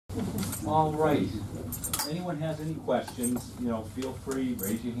All right. If anyone has any questions, feel free,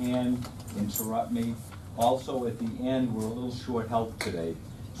 raise your hand, interrupt me. Also, at the end, we're a little short help today.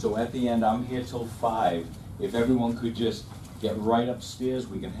 So at the end, I'm here till 5. If everyone could just get right upstairs,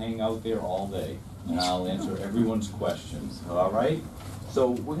 we can hang out there all day, and I'll answer everyone's questions. All right?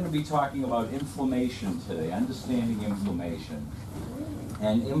 So we're going to be talking about inflammation today, understanding inflammation.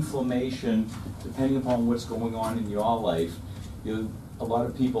 And inflammation, depending upon what's going on in your life, a lot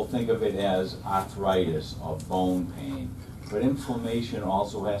of people think of it as arthritis or bone pain. But inflammation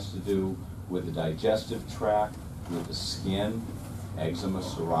also has to do with the digestive tract, with the skin, eczema,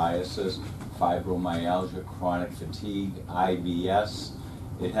 psoriasis, fibromyalgia, chronic fatigue, IBS.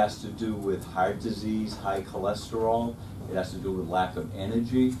 It has to do with heart disease, high cholesterol. It has to do with lack of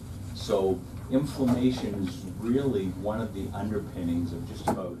energy. So inflammation is really one of the underpinnings of just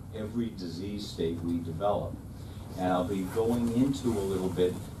about every disease state we develop. And I'll be going into a little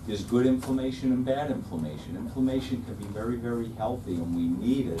bit, there's good inflammation and bad inflammation. Inflammation can be very, very healthy and we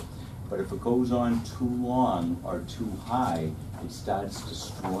need it, but if it goes on too long or too high, it starts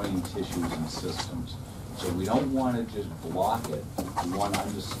destroying tissues and systems. So we don't want to just block it, we want to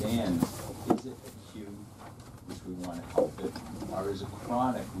understand, is it acute, which we want to help it, or is it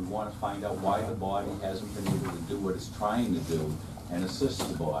chronic? We want to find out why the body hasn't been able to do what it's trying to do and assist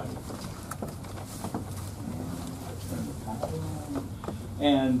the body.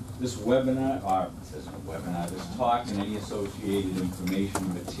 And this webinar, this talk and any associated information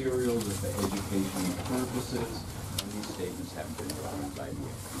and materials are for educational purposes, and these statements have been drawn by the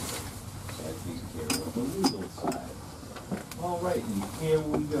expert. So that takes care of the legal side. All right, and here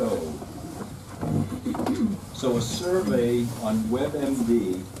we go. So a survey on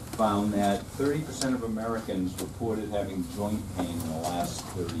WebMD found that 30% of Americans reported having joint pain in the last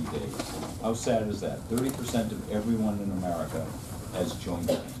 30 days. How sad is that? 30% of everyone in America has joint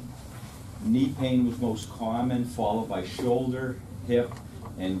pain. Knee pain was most common, followed by shoulder, hip,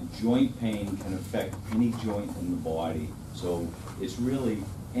 and joint pain can affect any joint in the body. So it's really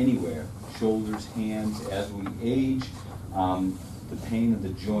anywhere, shoulders, hands. As we age, the pain of the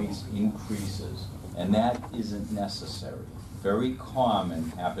joints increases, and that isn't necessary. Very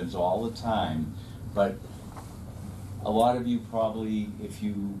common, happens all the time, but a lot of you probably, if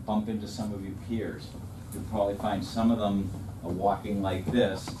you bump into some of your peers, you'll probably find some of them are walking like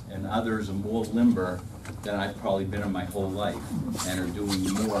this, and others are more limber than I've probably been in my whole life, and are doing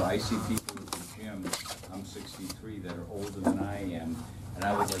more. I see people at the gym, I'm 63, that are older than I am, and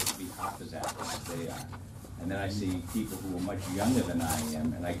I would like to be half as active as they are. And then I see people who are much younger than I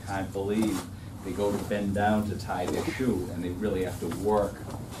am, and I can't believe they go to bend down to tie their shoe, and they really have to work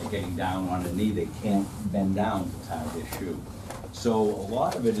at getting down on a knee. They can't bend down to tie their shoe. So a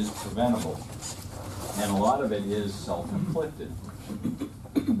lot of it is preventable, and a lot of it is self-inflicted.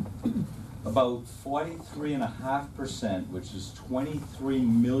 About 43.5%, which is 23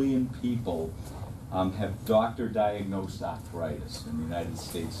 million people, have doctor-diagnosed arthritis in the United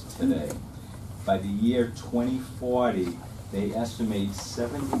States today. By the year 2040, they estimate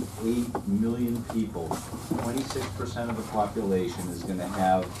 78 million people, 26% of the population, is going to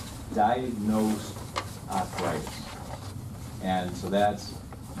have diagnosed arthritis. And so that's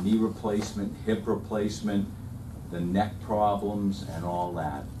knee replacement, hip replacement, the neck problems, and all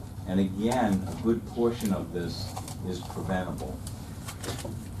that. And again, a good portion of this is preventable.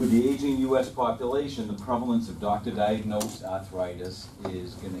 With the aging U.S. population, the prevalence of doctor-diagnosed arthritis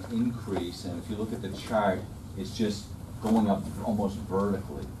is going to increase, and if you look at the chart, it's just going up almost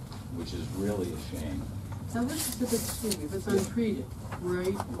vertically, which is really a shame. Now this is if it's untreated,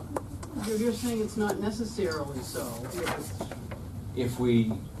 right? You're saying it's not necessarily so. If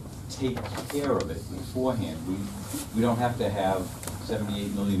we take care of it beforehand, we don't have to have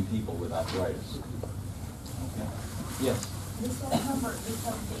 78 million people with arthritis. Okay? Yes?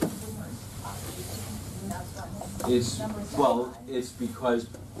 It's because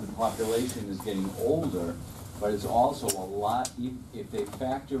the population is getting older, but it's also a lot, if they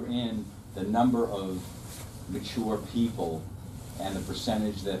factor in the number of mature people and the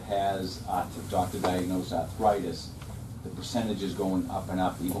percentage that has doctor-diagnosed arthritis, the percentage is going up and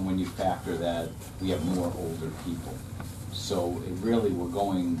up, even when you factor that we have more older people. So it really, we're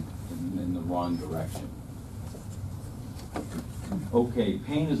going in the wrong direction. Okay,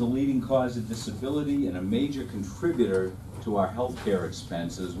 pain is a leading cause of disability and a major contributor to our healthcare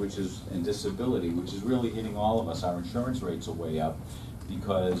expenses, and disability, which is really hitting all of us. Our insurance rates are way up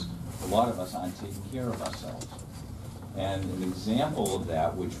because a lot of us aren't taking care of ourselves. And an example of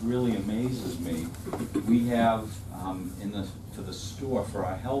that, which really amazes me, we have for the store, for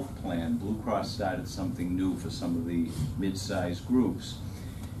our health plan, Blue Cross started something new for some of the mid-sized groups.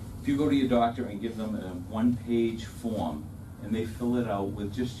 If you go to your doctor and give them a one-page form, and they fill it out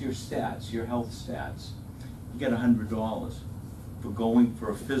with just your stats, your health stats, you get $100 for going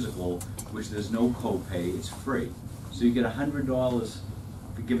for a physical, which there's no copay, it's free. So you get $100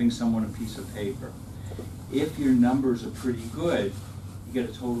 for giving someone a piece of paper. If your numbers are pretty good, you get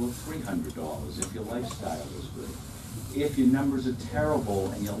a total of $300 if your lifestyle is good. If your numbers are terrible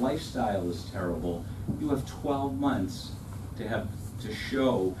and your lifestyle is terrible, you have 12 months to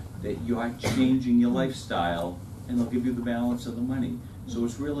show that you are changing your lifestyle, and they'll give you the balance of the money. So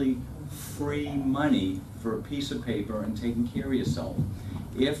it's really free money for a piece of paper and taking care of yourself.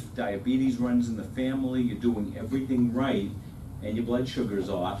 If diabetes runs in the family, you're doing everything right, and your blood sugar's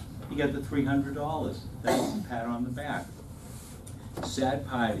off, you get the $300. That's a pat on the back. The sad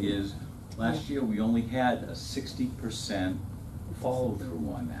part is, last year we only had a 60%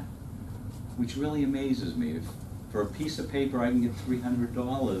 follow-through on that, which really amazes me. If for a piece of paper I can get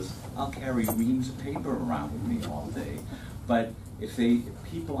 $300, I'll carry reams of paper around with me all day. But if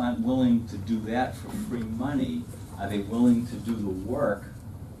people aren't willing to do that for free money, are they willing to do the work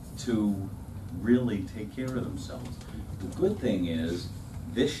to really take care of themselves? The good thing is,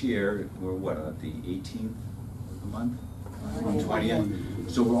 this year, we're what, at the 18th of the month?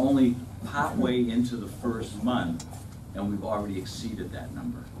 20th? So we're only partway into the first month, and we've already exceeded that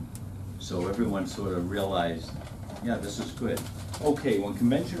number. So everyone sort of realized, yeah, this is good. Okay, when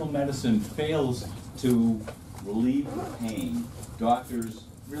conventional medicine fails to relieve the pain, doctors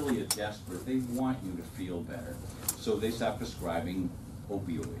really are desperate. They want you to feel better. So they start prescribing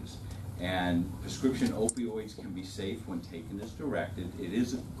opioids. And prescription opioids can be safe when taken as directed. It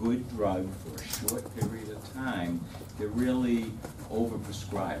is a good drug for a short period of time. They're really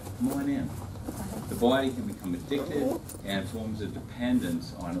overprescribed. Come on in. The body can become addicted and forms a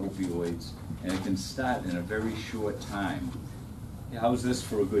dependence on opioids, and it can start in a very short time. How's this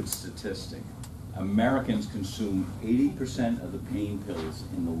for a good statistic? Americans consume 80% of the pain pills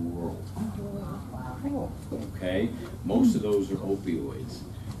in the world. Okay? Most of those are opioids.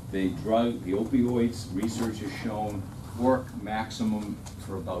 The opioids, research has shown, work maximum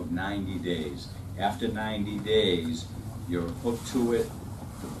for about 90 days. After 90 days, you're hooked to it,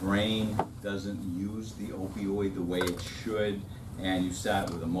 the brain doesn't use the opioid the way it should, and you start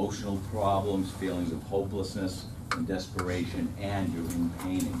with emotional problems, feelings of hopelessness and desperation, and you're in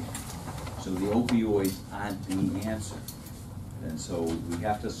pain again. So the opioids aren't the answer. And so we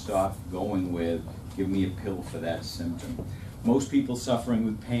have to stop going with, give me a pill for that symptom. Most people suffering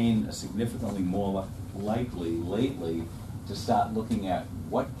with pain are significantly more likely lately to start looking at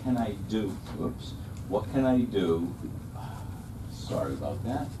what can I do? Whoops. What can I do? Sorry about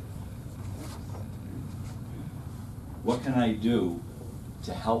that. What can I do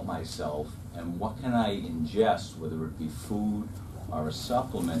to help myself, and what can I ingest, whether it be food or a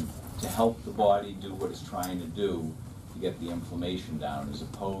supplement, to help the body do what it's trying to do to get the inflammation down, as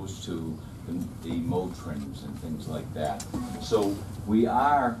opposed to the Motrins and things like that. So we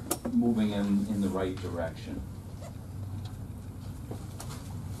are moving in the right direction.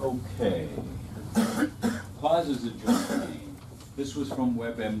 Okay. Causes of joint pain. This was from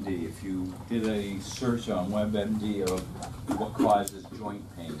WebMD. If you did a search on WebMD of what causes joint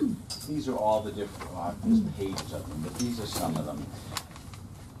pain, these are all the different, there's pages of them, but these are some of them.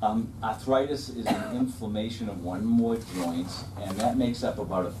 Arthritis is an inflammation of one or more joints, and that makes up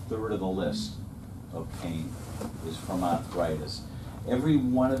about a third of the list of pain is from arthritis. Every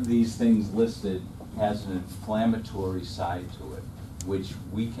one of these things listed has an inflammatory side to it, which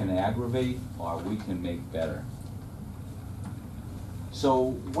we can aggravate or we can make better. So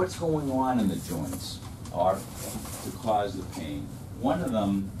what's going on in the joints or to cause the pain? One of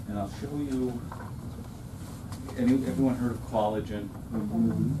them, and I'll show you, everyone heard of collagen?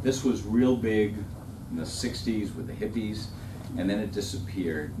 Mm-hmm. This was real big in the 60s with the hippies, and then it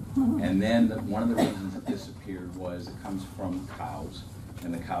disappeared. And then one of the reasons it disappeared was it comes from cows,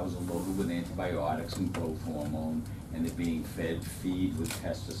 and the cows are loaded with antibiotics and growth hormone, and they're being fed feed with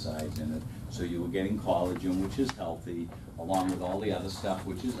pesticides in it. So you were getting collagen, which is healthy, along with all the other stuff,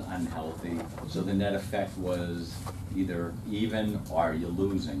 which is unhealthy. So the net effect was either even or you're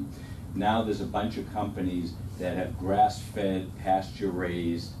losing. Now there's a bunch of companies that have grass-fed,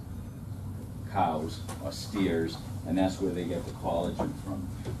 pasture-raised cows or steers, and that's where they get the collagen from.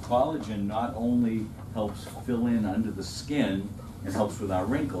 Collagen not only helps fill in under the skin and helps with our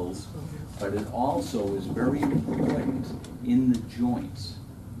wrinkles, but it also is very important in the joints.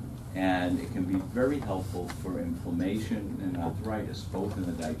 And it can be very helpful for inflammation and arthritis, both in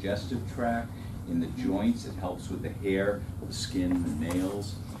the digestive tract, in the joints. It helps with the hair, the skin, the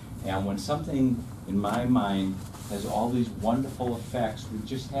nails. And when something in my mind, has all these wonderful effects with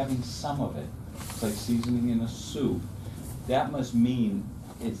just having some of it. It's like seasoning in a soup. That must mean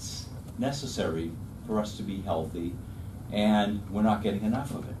it's necessary for us to be healthy, and we're not getting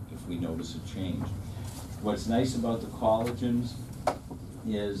enough of it if we notice a change. What's nice about the collagens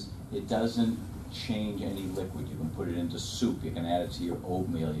is it doesn't change any liquid. You can put it into soup, you can add it to your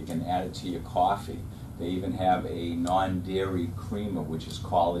oatmeal, you can add it to your coffee. They even have a non-dairy creamer, which is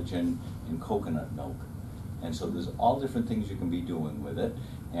collagen in coconut milk. And so there's all different things you can be doing with it,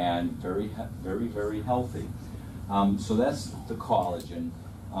 and very, very healthy. So that's the collagen.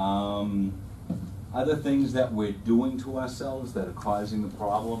 Other things that we're doing to ourselves that are causing the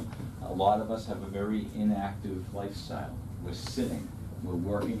problem, a lot of us have a very inactive lifestyle. We're sitting, we're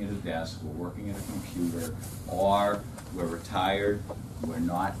working at a desk, we're working at a computer, or we're retired, we're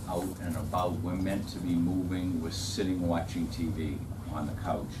not out and about, we're meant to be moving, we're sitting watching TV on the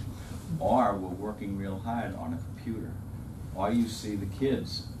couch. Or we're working real hard on a computer. Or you see the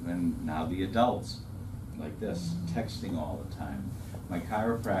kids, and now the adults, like this, texting all the time. My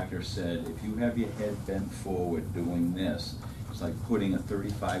chiropractor said, if you have your head bent forward doing this, it's like putting a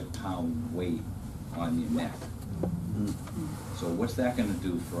 35-pound weight on your neck. So what's that going to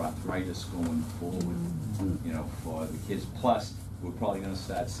do for arthritis going forward, you know, for the kids? Plus, we're probably going to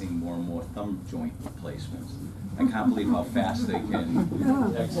start seeing more and more thumb joint replacements. I can't believe how fast they can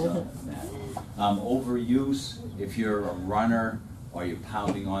text on that. Overuse, if you're a runner, or you're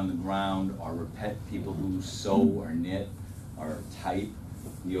pounding on the ground, or people who sew or knit or type,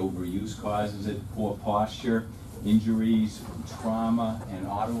 the overuse causes it. Poor posture, injuries, trauma, and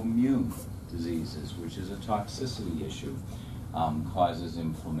autoimmune diseases, which is a toxicity issue, causes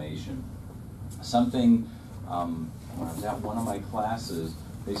inflammation. Something, when I was at one of my classes,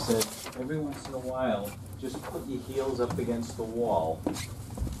 they said every once in a while, just put your heels up against the wall, you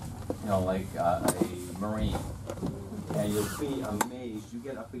know, like a Marine, and you'll be amazed. You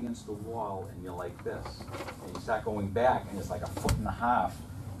get up against the wall and you're like this, and you start going back, and it's like 1.5 feet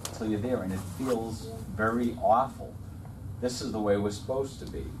until you're there, and it feels very awful. This is the way we're supposed to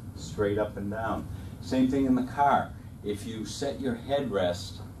be, straight up and down. Same thing in the car. If you set your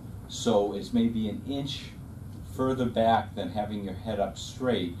headrest so it's maybe an inch further back than having your head up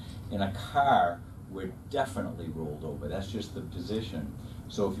straight, in a car, we're definitely rolled over. That's just the position.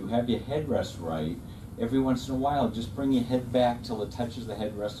 So if you have your headrest right, every once in a while, just bring your head back till it touches the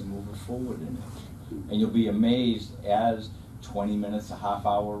headrest and move it forward an inch. And you'll be amazed as 20 minutes, a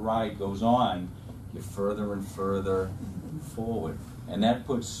half-hour ride goes on, you're further and further forward. And that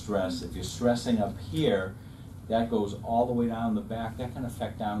puts stress. If you're stressing up here, that goes all the way down the back. That can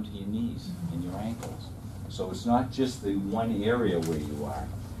affect down to your knees and your ankles. So it's not just the one area where you are.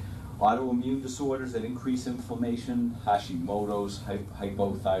 Autoimmune disorders that increase inflammation, Hashimoto's,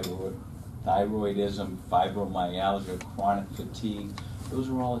 hypothyroidism, fibromyalgia, chronic fatigue, those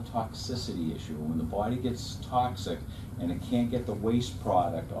are all a toxicity issue. When the body gets toxic and it can't get the waste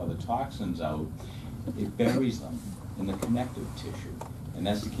product or the toxins out, it buries them in the connective tissue. And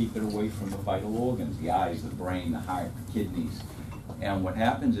that's to keep it away from the vital organs, the eyes, the brain, the heart, the kidneys. And what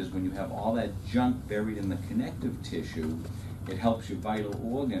happens is when you have all that junk buried in the connective tissue, it helps your vital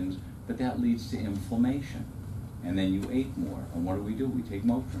organs, but that leads to inflammation. And then you ache more. And what do? We take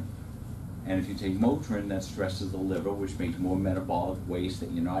Motrin. And if you take Motrin, that stresses the liver, which makes more metabolic waste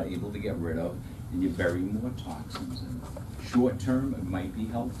that you're not able to get rid of, and you bury more toxins in it. Short term, it might be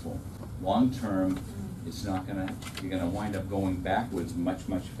helpful. Long term, it's not gonna, you're gonna wind up going backwards much,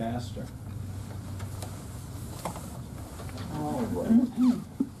 much faster. All right.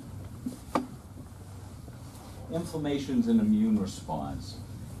 Inflammation's an immune response,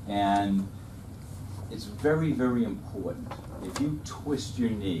 and it's very, very important. If you twist your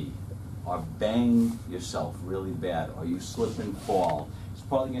knee or bang yourself really bad, or you slip and fall, it's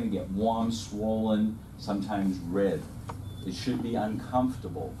probably going to get warm, swollen, sometimes red. It should be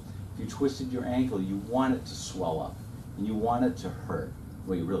uncomfortable. If you twisted your ankle, you want it to swell up, and you want it to hurt.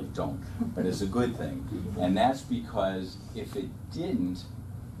 Well, you really don't, but it's a good thing. And that's because if it didn't,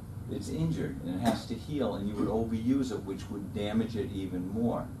 it's injured and it has to heal, and you would overuse it, which would damage it even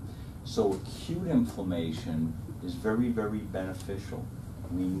more. So acute inflammation is very, very beneficial.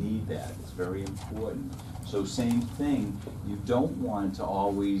 We need that. It's very important. So same thing, you don't want to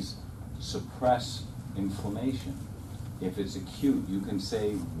always suppress inflammation. If it's acute, you can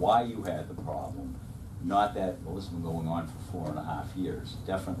say why you had the problem. Not that, well, this has been going on for 4.5 years.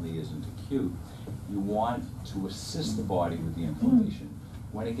 Definitely isn't acute. You want to assist the body with the inflammation.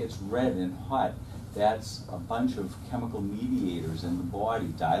 When it gets red and hot, that's a bunch of chemical mediators in the body,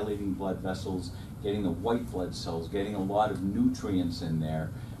 dilating blood vessels, getting the white blood cells, getting a lot of nutrients in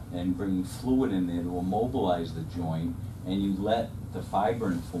there, and bringing fluid in there to immobilize the joint, and you let the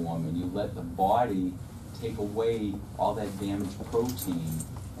fibrin form, and you let the body take away all that damaged protein,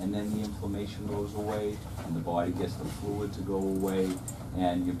 and then the inflammation goes away, and the body gets the fluid to go away,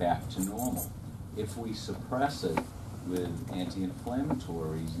 and you're back to normal. If we suppress it with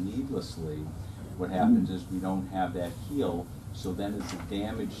anti-inflammatories needlessly, what happens is we don't have that heal, so then it's a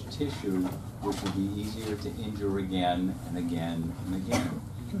damaged tissue which will be easier to injure again and again and again.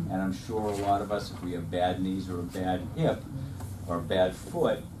 And I'm sure a lot of us, if we have bad knees or a bad hip or a bad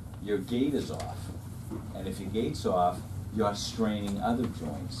foot, your gait is off. And if your gait's off, you're straining other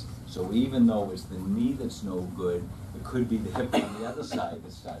joints. So even though it's the knee that's no good, it could be the hip on the other side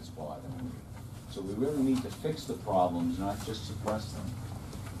that starts bothering you. So we really need to fix the problems, not just suppress them.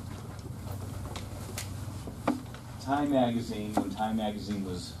 Time magazine, when Time magazine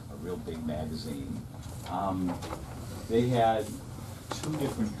was a real big magazine, they had 2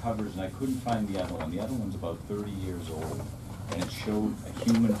 different covers, and I couldn't find the other one. The other one's about 30 years old, and it showed a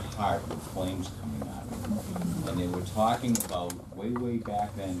human heart with flames coming out of it. And they were talking about, way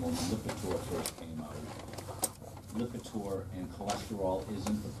back then when Lipitor first came out, Lipitor and cholesterol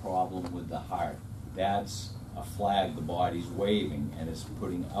isn't the problem with the heart. That's a flag the body's waving, and it's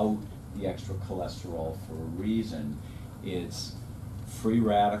putting out the extra cholesterol for a reason. It's free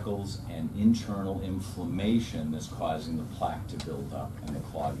radicals and internal inflammation that's causing the plaque to build up and the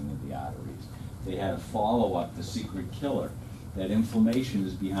clogging of the arteries. They had a follow-up, The Secret Killer, that inflammation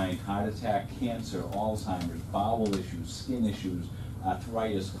is behind heart attack, cancer, Alzheimer's, bowel issues, skin issues,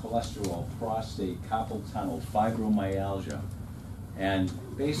 arthritis, cholesterol, prostate, carpal tunnel, fibromyalgia. And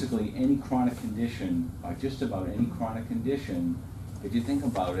basically any chronic condition, or just about any chronic condition, if you think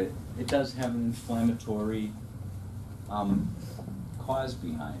about it, it does have an inflammatory cause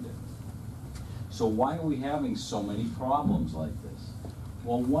behind it. So why are we having so many problems like this?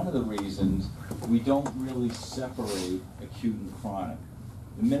 Well, one of the reasons, we don't really separate acute and chronic.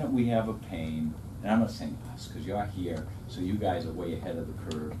 The minute we have a pain, and I'm not saying us, because you're here, so you guys are way ahead of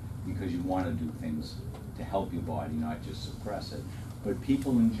the curve because you want to do things to help your body, not just suppress it. But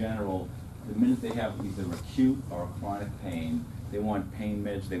people in general, the minute they have either acute or chronic pain, they want pain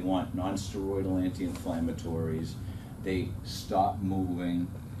meds, they want non-steroidal anti-inflammatories, they stop moving,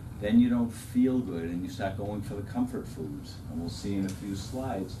 then you don't feel good and you start going for the comfort foods. And we'll see in a few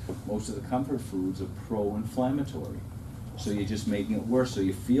slides, most of the comfort foods are pro-inflammatory. So you're just making it worse, so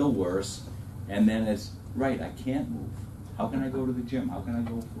you feel worse, and then it's, right, I can't move. How can I go to the gym? How can I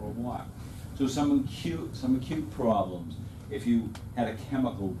go for a walk? So some acute problems. If you had a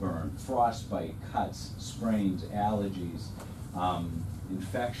chemical burn, frostbite, cuts, sprains, allergies,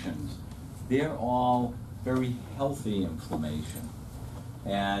 infections, they're all very healthy inflammation.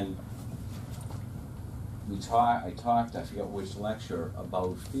 And I talked, I forget which lecture,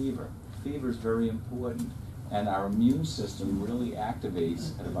 about fever. Fever is very important, and our immune system really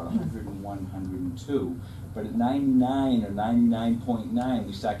activates at about 101, 102, but at 99 or 99.9,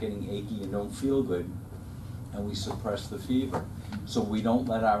 we start getting achy and don't feel good, and we suppress the fever. So we don't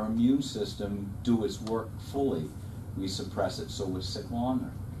let our immune system do its work fully. We suppress it, so we're sick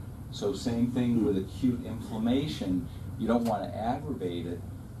longer. So same thing with acute inflammation. You don't want to aggravate it.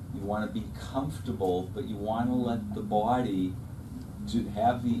 You want to be comfortable, but you want to let the body to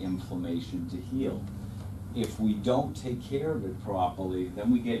have the inflammation to heal. If we don't take care of it properly,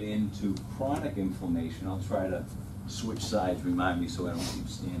 then we get into chronic inflammation. I'll try to switch sides, remind me so I don't keep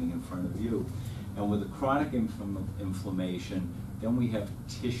standing in front of you. And with the chronic inflammation, then we have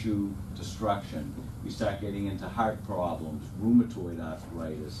tissue destruction. We start getting into heart problems, rheumatoid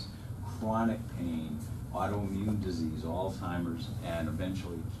arthritis, chronic pain, autoimmune disease, Alzheimer's, and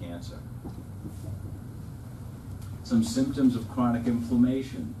eventually cancer. Some symptoms of chronic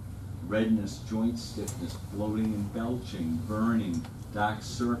inflammation: redness, joint stiffness, bloating and belching, burning, dark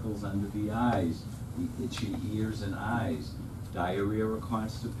circles under the eyes, the itchy ears and eyes, diarrhea or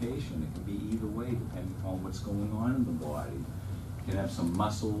constipation. It can be either way depending on what's going on in the body. You can have some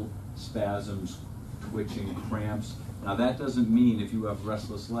muscle spasms, twitching, cramps. Now that doesn't mean if you have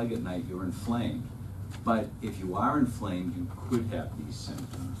restless leg at night you're inflamed. But if you are inflamed, you could have these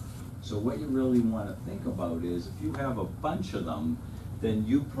symptoms. So what you really want to think about is if you have a bunch of them, then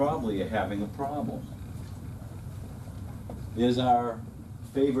you probably are having a problem. Here's our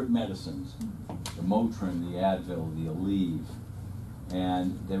favorite medicines: the Motrin, the Advil, the Aleve.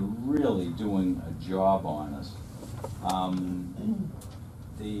 And they're really doing a job on us.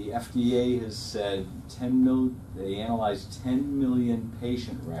 The FDA has said they analyzed 10 million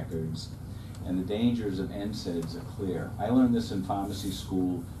patient records, and the dangers of NSAIDs are clear. I learned this in pharmacy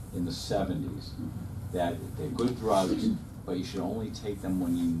school in the 70s, that they're good drugs, but you should only take them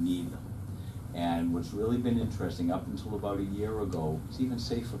when you need them. And what's really been interesting, up until about a year ago, it's even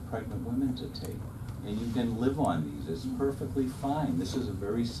safe for pregnant women to take. And you can live on these. It's perfectly fine. This is a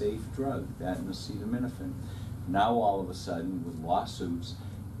very safe drug, that and acetaminophen. Now all of a sudden, with lawsuits,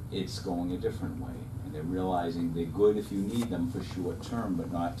 it's going a different way. And they're realizing they're good if you need them for short term,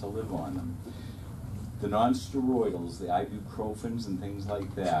 but not to live on them. The non-steroidals, the ibuprofens and things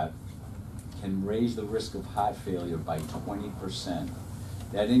like that, can raise the risk of heart failure by 20%.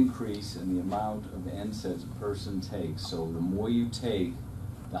 That increase in the amount of NSAIDs a person takes, so the more you take,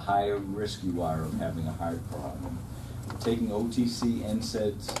 the higher risk you are of having a heart problem. Taking OTC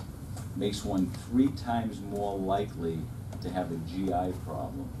NSAIDs makes one 3 times more likely to have a GI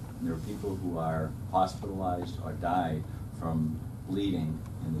problem. And there are people who are hospitalized or die from bleeding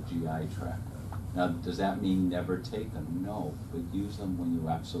in the GI tract. Now, does that mean never take them? No, but use them when you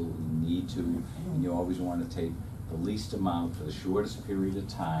absolutely need to, and you always want to take the least amount for the shortest period of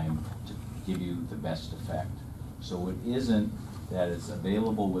time to give you the best effect. So it isn't that it's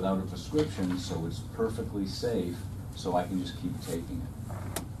available without a prescription, so it's perfectly safe, so I can just keep taking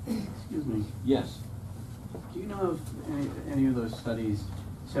it. Excuse me. Yes. Do you know if any of those studies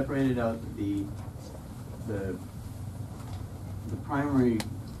separated out the primary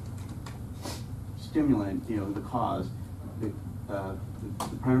stimulant, you know, the cause, the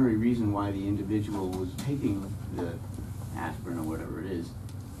primary reason why the individual was taking the aspirin or whatever it is,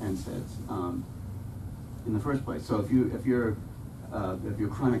 NSAIDs, in the first place? So if you're a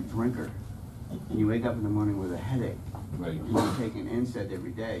chronic drinker and you wake up in the morning with a headache, right, and you're taking NSAID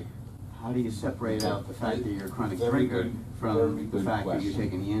every day, how do you separate out the fact that you're a chronic drinker from the fact that you're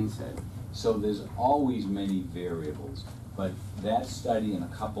taking the NSAID? So there's always many variables, but that study and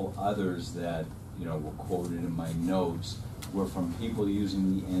a couple others that were quoted in my notes were from people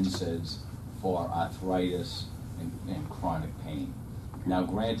using the NSAIDs for arthritis and chronic pain. Now,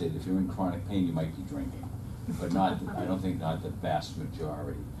 granted, if you're in chronic pain, you might be drinking, but not. I don't think not the vast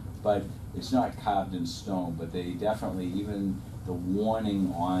majority. But it's not carved in stone. But they definitely, even the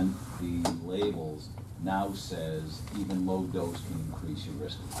warning on the labels now says even low dose can increase your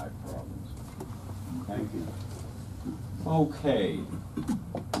risk of heart problems. Okay. Thank you. Okay.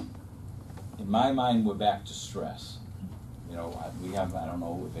 In my mind, we're back to stress. We have, I don't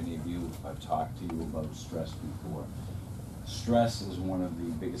know if any of you, I've talked to you about stress before. Stress is one of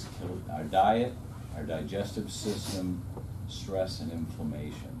the biggest killers. Our diet, our digestive system, stress and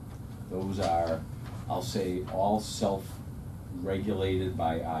inflammation. Those are, I'll say, all self-regulated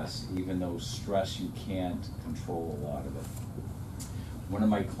by us, even though stress, you can't control a lot of it. One of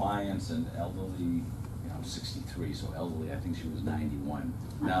my clients, an elderly, I'm 63, so elderly, I think she was 91.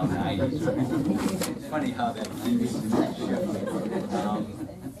 Now 90. It's funny how that 90 shifted.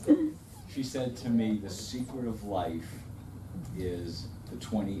 She said to me, the secret of life is the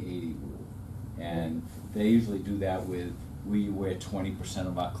 20-80 rule. And they usually do that with, we wear 20%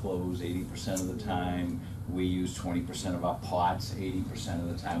 of our clothes 80% of the time. We use 20% of our pots 80% of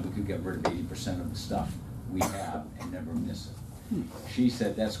the time. We could get rid of 80% of the stuff we have and never miss it. She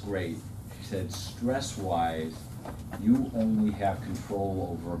said, that's great. She said, stress-wise, you only have control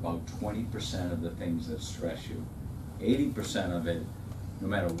over about 20% of the things that stress you. 80% of it, no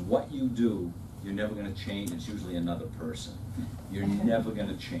matter what you do, you're never going to change. It's usually another person. You're never going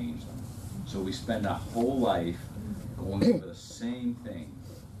to change them. So we spend our whole life going over the same thing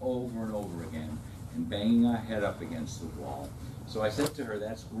over and over again and banging our head up against the wall. So I said to her,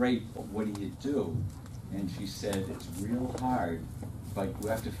 that's great, but what do you do? And she said, it's real hard, but you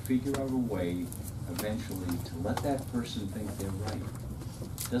have to figure out a way eventually to let that person think they're right.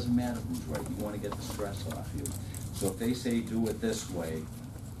 It doesn't matter who's right. You want to get the stress off you. So if they say do it this way,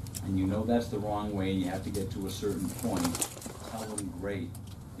 and you know that's the wrong way, and you have to get to a certain point, tell them, great,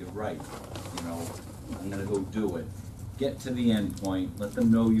 you're right. I'm going to go do it. Get to the end point, let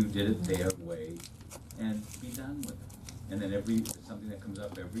them know you did it their way, and be done with it. And then something that comes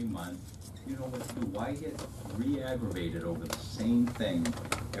up every month, you know what to do. Why get re-aggravated over the same thing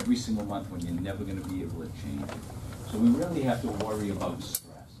every single month when you're never going to be able to change it? So we really have to worry about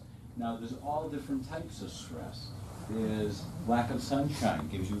stress. Now, there's all different types of stress. There's lack of sunshine,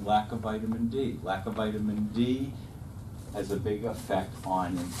 gives you lack of vitamin D. Lack of vitamin D has a big effect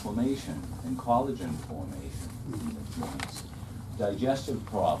on inflammation and collagen formation. Digestive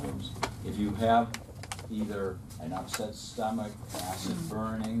problems, if you have either an upset stomach, acid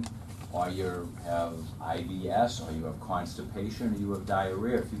burning, or you have IBS, or you have constipation, or you have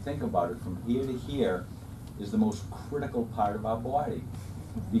diarrhea, if you think about it, from here to here is the most critical part of our body.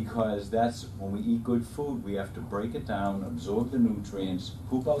 Because that's when we eat good food, we have to break it down, absorb the nutrients,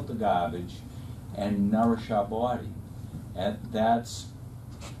 poop out the garbage, and nourish our body. And that's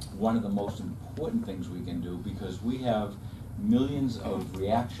one of the most important things we can do, because we have millions of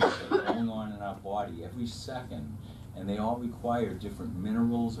reactions that are going on in our body every second, and they all require different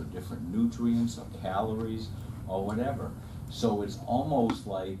minerals or different nutrients or calories or whatever. So it's almost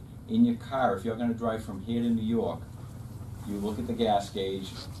like in your car, if you're going to drive from here to New York, you look at the gas gauge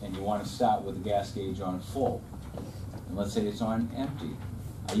and you want to start with the gas gauge on full. And let's say it's on empty.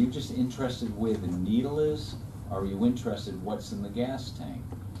 Are you just interested where the needle is, or are you interested what's in the gas tank?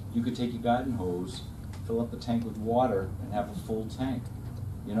 You could take your garden hose, fill up the tank with water, and have a full tank.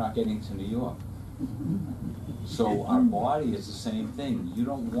 You're not getting to New York. So our body is the same thing. You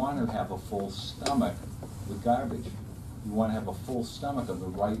don't want to have a full stomach with garbage. You want to have a full stomach of the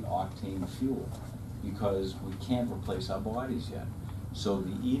right octane fuel, because we can't replace our bodies yet. So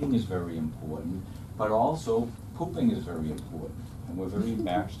the eating is very important, but also pooping is very important. And we're very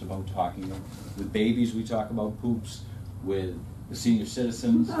embarrassed about talking. With babies, we talk about poops. With the senior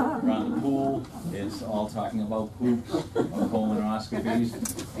citizens around the pool, it's all talking about poops or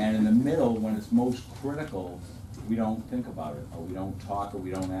colonoscopies. And in the middle, when it's most critical, we don't think about it, or we don't talk, or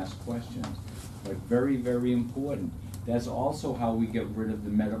we don't ask questions. But very, very important. That's also how we get rid of the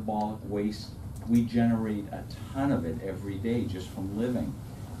metabolic waste. We generate a ton of it every day just from living.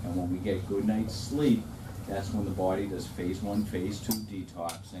 And when we get good night's sleep, that's when the body does phase 1, phase 2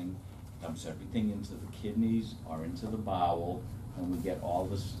 detoxing, dumps everything into the kidneys or into the bowel, and we get all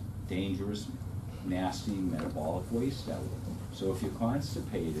this dangerous, nasty metabolic waste out. So if you're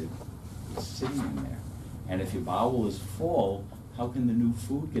constipated, it's sitting in there. And if your bowel is full, how can the new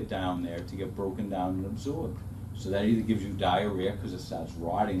food get down there to get broken down and absorbed? So that either gives you diarrhea because it starts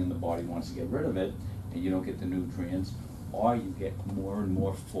rotting and the body wants to get rid of it, and you don't get the nutrients, or you get more and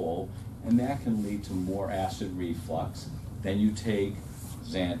more full, and that can lead to more acid reflux. Then you take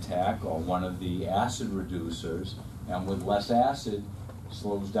Zantac or one of the acid reducers, and with less acid,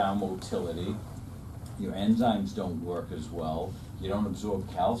 slows down motility. Your enzymes don't work as well. You don't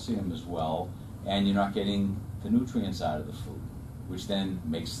absorb calcium as well, and you're not getting the nutrients out of the food, which then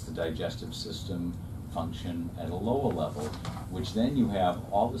makes the digestive system function at a lower level, which then you have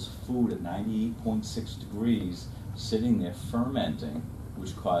all this food at 98.6 degrees sitting there fermenting,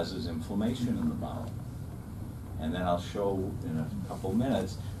 which causes inflammation in the bowel. And then I'll show in a couple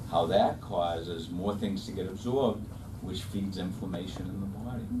minutes how that causes more things to get absorbed, which feeds inflammation in the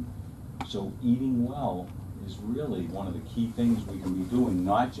body. So eating well is really one of the key things we can be doing,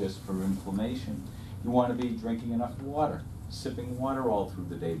 not just for inflammation. You want to be drinking enough water, sipping water all through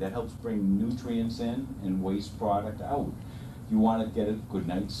the day. That helps bring nutrients in and waste product out. You want to get a good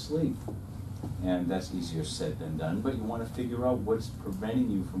night's sleep. And that's easier said than done, but you want to figure out what's preventing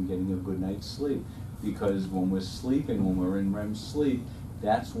you from getting a good night's sleep. Because when we're sleeping, when we're in REM sleep,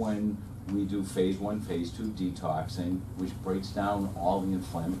 that's when we do phase 1, phase 2 detoxing, which breaks down all the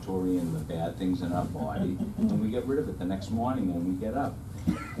inflammatory and the bad things in our body, and we get rid of it the next morning when we get up.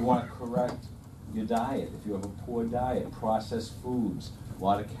 You want to correct your diet. If you have a poor diet, processed foods, a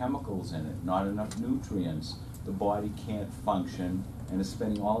lot of chemicals in it, not enough nutrients, the body can't function, and is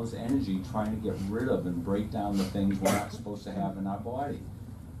spending all its energy trying to get rid of and break down the things we're not supposed to have in our body.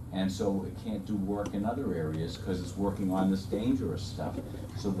 And so it can't do work in other areas because it's working on this dangerous stuff.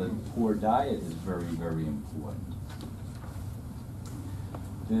 So the poor diet is very, very important.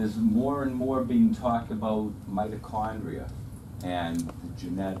 There's more and more being talked about mitochondria and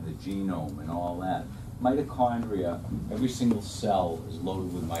the genome and all that. Mitochondria, every single cell is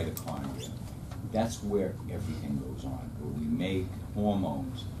loaded with mitochondria. That's where everything goes on, where we make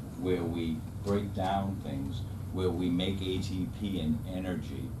hormones, where we break down things, where we make ATP and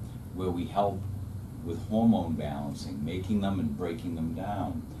energy, where we help with hormone balancing, making them and breaking them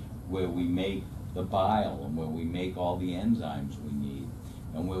down, where we make the bile and where we make all the enzymes we need,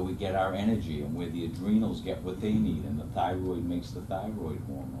 and where we get our energy, and where the adrenals get what they need, and the thyroid makes the thyroid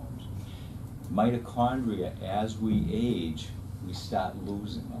hormones. Mitochondria, as we age, we start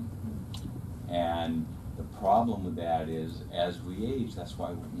losing them. And the problem with that is, as we age, that's why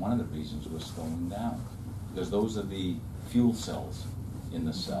one of the reasons we're slowing down, because those are the fuel cells in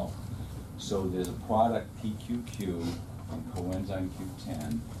the cell. So there's a product, PQQ, and coenzyme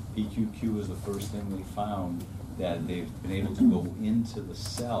Q10. PQQ is the first thing they found that they've been able to go into the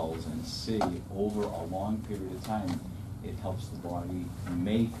cells and see over a long period of time, it helps the body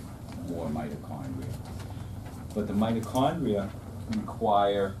make more mitochondria. But the mitochondria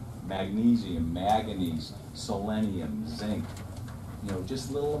require magnesium, manganese, selenium, zinc,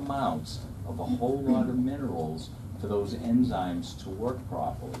 just little amounts of a whole lot of minerals for those enzymes to work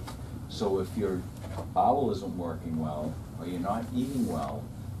properly. So if your bowel isn't working well, or you're not eating well,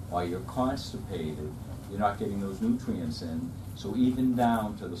 or you're constipated, you're not getting those nutrients in. So even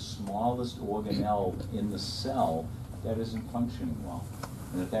down to the smallest organelle in the cell, that isn't functioning well.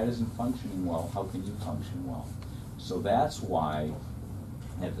 And if that isn't functioning well, how can you function well? So that's why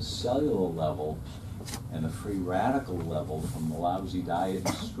at the cellular level and the free radical level from the lousy diet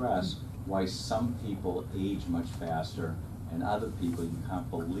and stress, why some people age much faster and other people you can't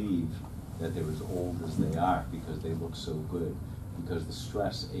believe that they're as old as they are because they look so good, because the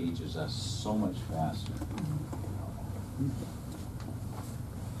stress ages us so much faster.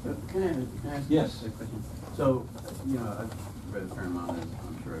 Can I ask Yes. a question? So, you know, I've read a fair amount, as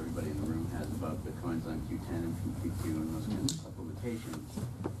I'm sure everybody in the room has, about the coenzyme Q10 and PQQ and those kinds of supplementations.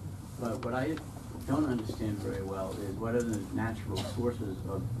 But what I don't understand very well is what are the natural sources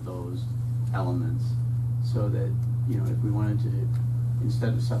of those elements, so that, you know, if we wanted to,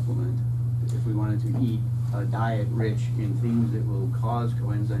 instead of supplement, if we wanted to eat a diet rich in things that will cause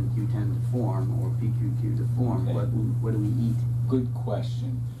coenzyme Q10 to form or PQQ to form, Okay. what do we eat? Good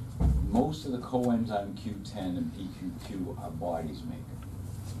question. Most of the coenzyme Q10 and PQQ are bodies maker.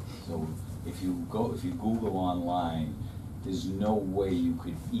 So if you Google online, there's no way you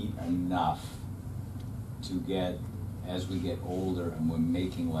could eat enough to get, as we get older and we're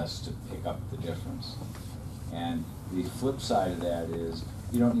making less, to pick up the difference. And the flip side of that is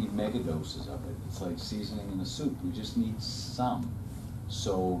you don't need mega doses of it. It's like seasoning in a soup. You just need some.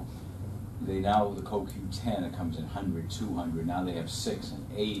 So they now, the CoQ10, it comes in 100, 200. Now they have 600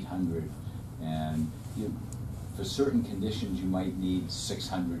 and 800. And for certain conditions, you might need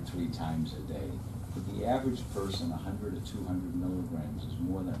 600 3 times a day. But the average person, 100 to 200 milligrams is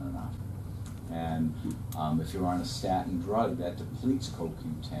more than enough. And if you're on a statin drug, that depletes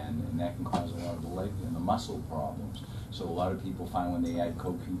CoQ10, and that can cause a lot of the leg and the muscle problems. So a lot of people find when they add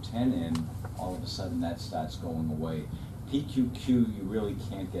CoQ10 in, all of a sudden that starts going away. PQQ you really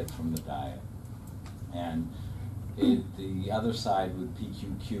can't get from the diet. And the other side with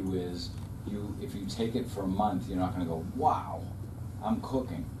PQQ is, if you take it for a month, you're not going to go, wow, I'm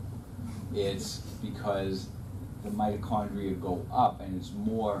cooking. It's because the mitochondria go up, and it's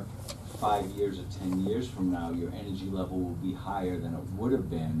more 5 years or 10 years from now, your energy level will be higher than it would have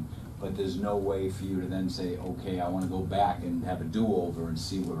been, but there's no way for you to then say, okay, I want to go back and have a do-over and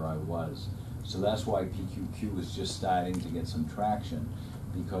see where I was. So that's why PQQ is just starting to get some traction,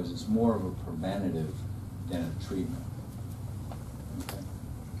 because it's more of a preventative than a treatment. Okay.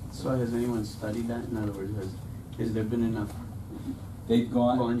 So has anyone studied that? In other words, has there been enough They've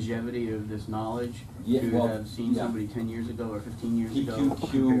gone longevity of this knowledge Yeah, to well, have seen yeah. somebody 10 years ago or 15 years ago PQQ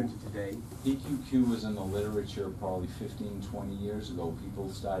compared to today? PQQ was in the literature probably 15, 20 years ago.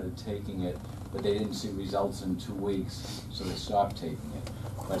 People started taking it, but they didn't see results in 2 weeks, so they stopped taking it.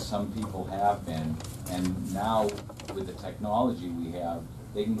 But some people have been, and now with the technology we have,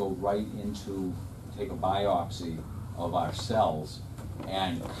 they can go right into, take a biopsy of our cells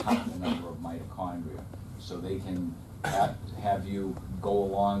and count the number of mitochondria. So they can have you go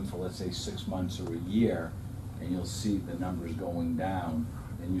along for, let's say, 6 months or a year, and you'll see the numbers going down,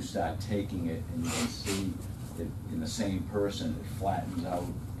 and you start taking it, and you can see that in the same person it flattens out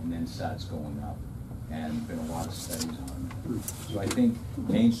and then starts going up. And there's been a lot of studies on that. So I think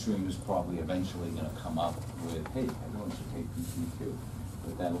mainstream is probably eventually going to come up with, hey, everyone should take PQQ,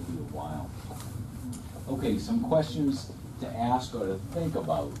 but that'll be a while. Okay, some questions to ask or to think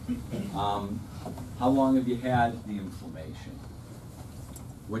about. How long have you had the inflammation?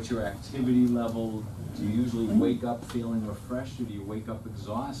 What's your activity level? Do you usually wake up feeling refreshed, or do you wake up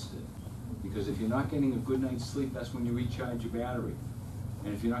exhausted? Because if you're not getting a good night's sleep, that's when you recharge your battery.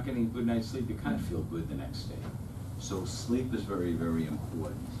 And if you're not getting a good night's sleep, you can't feel good the next day. So sleep is very, very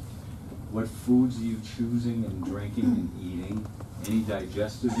important. What foods are you choosing and drinking and eating? Any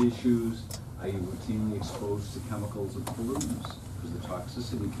digestive issues? Are you routinely exposed to chemicals or pollutants? Because the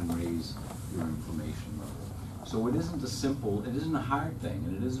toxicity can raise your inflammation level. So it isn't a hard thing,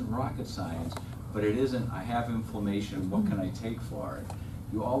 and it isn't rocket science, but it isn't, I have inflammation, what can I take for it?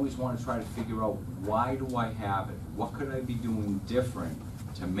 You always want to try to figure out, why do I have it? What could I be doing different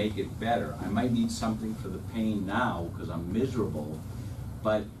to make it better? I might need something for the pain now because I'm miserable,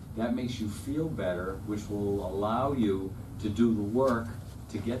 but that makes you feel better, which will allow you to do the work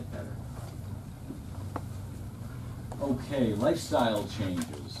to get better. Okay, lifestyle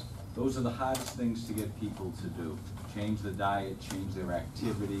changes. Those are the hardest things to get people to do. Change the diet, change their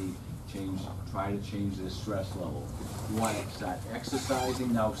activity, try to change their stress level. You want to start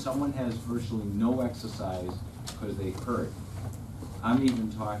exercising. Now, if someone has virtually no exercise because they hurt, I'm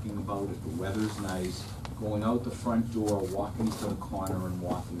even talking about, if the weather's nice, going out the front door, walking to the corner and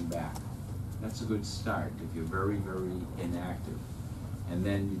walking back. That's a good start if you're very, very inactive. and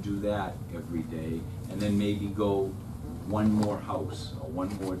then you do that every day, and then maybe go one more house or one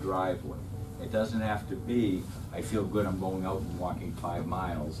more driveway. It doesn't have to be, I feel good, I'm going out and walking 5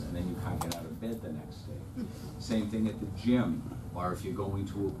 miles, and then you can't get out of bed the next day. Same thing at the gym, or if you're going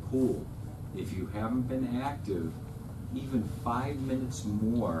to a pool. If you haven't been active, even 5 minutes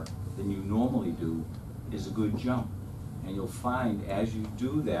more than you normally do is a good jump. And you'll find as you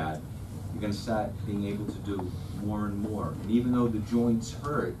do that, you're going to start being able to do more and more. And even though the joints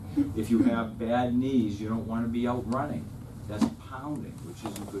hurt, if you have bad knees, you don't want to be out running. That's pounding, which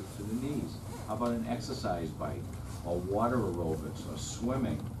isn't good for the knees. How about an exercise bike, or water aerobics, or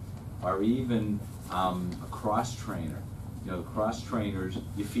swimming, or even a cross trainer? You know, the cross trainers,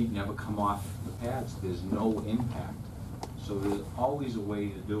 your feet never come off the pads. There's no impact. So there's always a way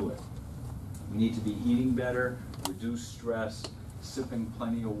to do it. We need to be eating better, reduce stress, sipping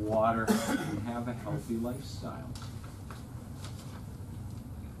plenty of water, and have a healthy lifestyle.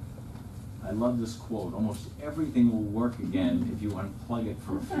 I love this quote: almost everything will work again if you unplug it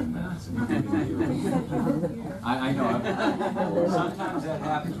for a few minutes. I know. Sometimes that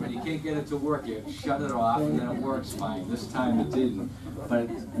happens when you can't get it to work. You shut it off and then it works fine. This time it didn't. But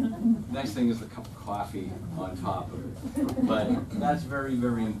next thing is the cup of coffee on top of it. But that's very,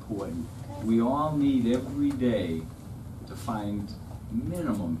 very important. We all need every day to find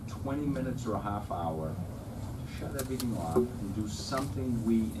minimum 20 minutes or a half hour to shut everything off and do something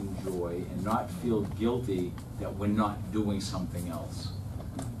we enjoy and not feel guilty that we're not doing something else.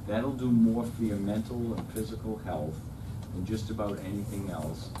 That'll do more for your mental and physical health than just about anything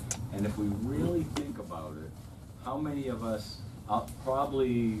else. And if we really think about it, how many of us,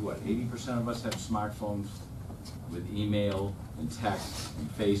 probably, what, 80% of us have smartphones with email and text and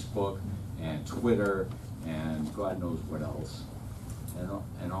Facebook and Twitter and God knows what else,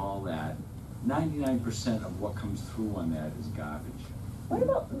 and all that. 99% of what comes through on that is garbage. What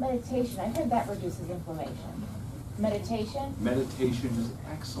about meditation? I heard that reduces inflammation. Meditation? Meditation is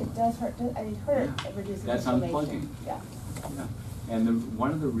excellent. It does hurt. I heard it reduces That's inflammation. unplugging. Yeah. Yeah. And one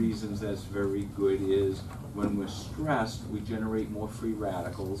of the reasons that's very good is when we're stressed, we generate more free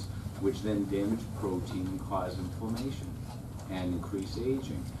radicals, which then damage protein and cause inflammation and increase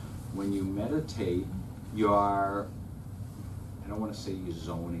aging. When you meditate, you're, I don't want to say you're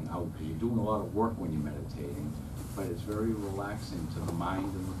zoning out, because you're doing a lot of work when you're meditating, but it's very relaxing to the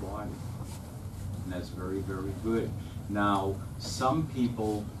mind and the body. And that's very, very good. Now, some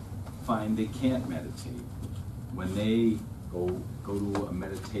people find they can't meditate. When they go to a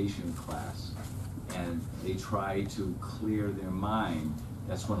meditation class and they try to clear their mind,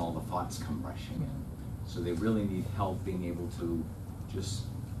 that's when all the thoughts come rushing in. So they really need help being able to just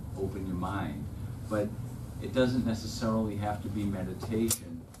open your mind. But it doesn't necessarily have to be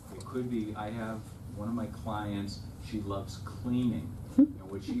meditation. It could be, I have one of my clients, she loves cleaning. And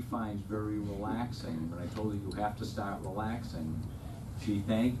what she finds very relaxing, when I told her you have to start relaxing, she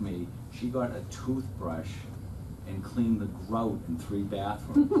thanked me. She got a toothbrush and cleaned the grout in 3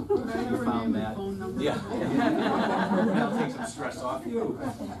 bathrooms. She found that. Yeah. That'll take some stress off you.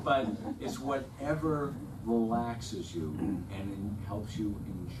 But it's whatever relaxes you and helps you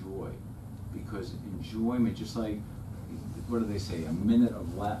enjoy. Because enjoyment, just like, what do they say, a minute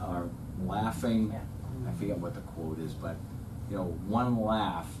of laughing, I forget what the quote is, but you know, one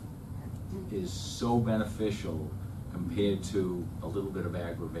laugh is so beneficial compared to a little bit of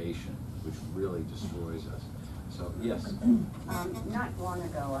aggravation, which really destroys us. So, yes? Not long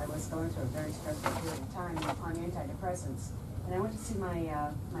ago, I was going through a very stressful period of time on antidepressants. And I went to see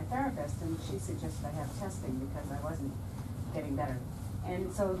my therapist, and she suggested I have testing because I wasn't getting better.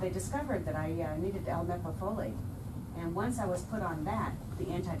 And so they discovered that I needed L-methylfolate. And once I was put on that, the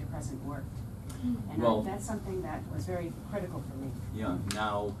antidepressant worked. And well, that's something that was very critical for me. Yeah,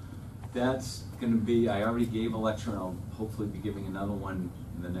 now that's going to be, I already gave a lecture, and I'll hopefully be giving another one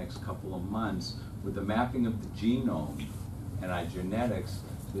in the next couple of months. With the mapping of the genome and our genetics,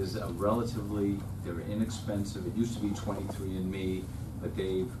 there's a relatively, they're inexpensive. It used to be 23andMe, but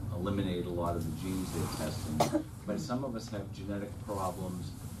they've eliminated a lot of the genes they're testing. But some of us have genetic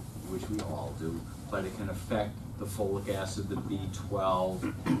problems, which we all do, but it can affect the folic acid, the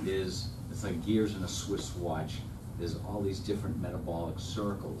B12, it's like gears in a Swiss watch. There's all these different metabolic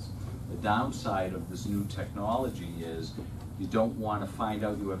circles. The downside of this new technology is you don't want to find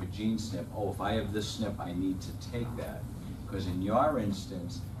out you have a gene SNP. Oh, if I have this SNP, I need to take that. Because in your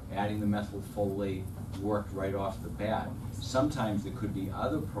instance, adding the methylfolate worked right off the bat. Sometimes there could be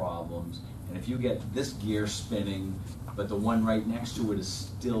other problems, and if you get this gear spinning, but the one right next to it is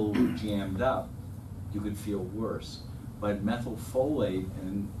still jammed up, you could feel worse. But methylfolate,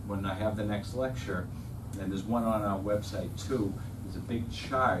 and when I have the next lecture, and there's one on our website too, it's a big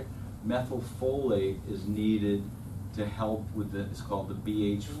chart. Methylfolate is needed to help with it's called the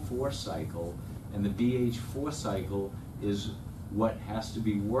BH4 cycle, and the BH4 cycle is what has to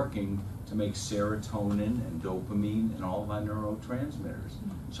be working to make serotonin and dopamine and all of our neurotransmitters.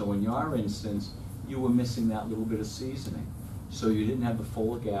 So in your instance, you were missing that little bit of seasoning. So you didn't have the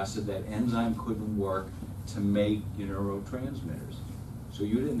folic acid, that enzyme couldn't work to make your neurotransmitters. So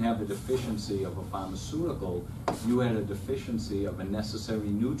you didn't have a deficiency of a pharmaceutical, you had a deficiency of a necessary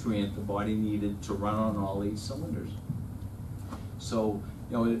nutrient the body needed to run on all 8 cylinders. So,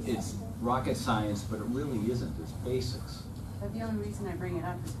 you know, it's rocket science, but it really isn't, it's basics. But the only reason I bring it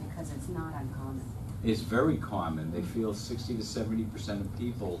up is because it's not uncommon. It's very common. They feel 60 to 70% of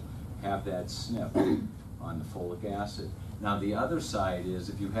people have that SNP on the folic acid. Now the other side is,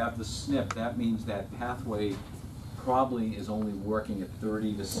 if you have the SNP, that means that pathway probably is only working at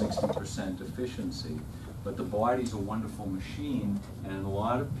 30 to 60% efficiency. But the body's a wonderful machine, and in a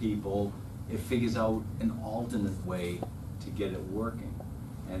lot of people, it figures out an alternate way to get it working.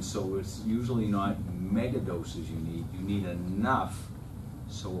 And so it's usually not mega doses you need enough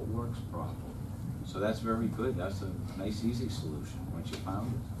so it works properly. So that's very good. That's a nice, easy solution once you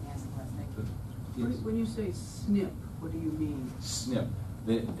found it. Yes, it was. Thank you. Yes. When you say SNP, what do you mean? SNP.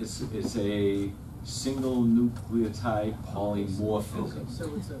 It's a single nucleotide polymorphism. Okay,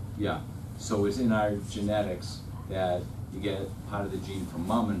 so it's a... Yeah. So it's in our genetics that you get part of the gene from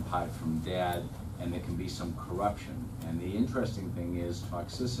mom and part from dad, and there can be some corruption. And the interesting thing is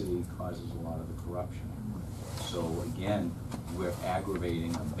toxicity causes a lot of the corruption. So again, we're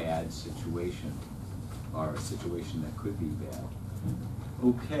aggravating a bad situation, or a situation that could be bad.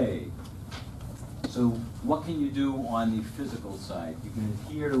 Okay, so what can you do on the physical side? You can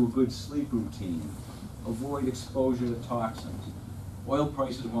adhere to a good sleep routine, avoid exposure to toxins. Oil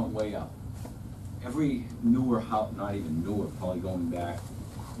prices went way up. Every newer house, not even newer, probably going back,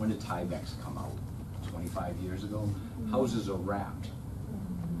 when did Tyvek's come out? 25 years ago? Houses are wrapped.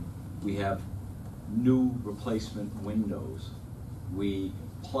 We have new replacement windows. We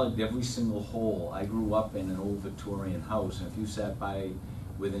plugged every single hole. I grew up in an old Victorian house, and if you sat by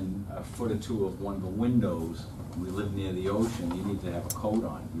within a foot or two of one of the windows, we lived near the ocean, you need to have a coat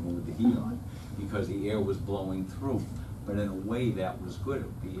on, even with the heat on, because the air was blowing through. But in a way, that was good.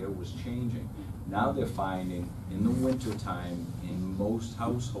 The air was changing. Now they're finding, in the wintertime, in most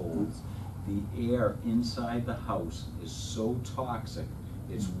households, the air inside the house is so toxic,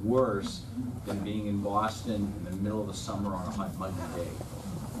 it's worse than being in Boston in the middle of the summer on a hot, muggy day.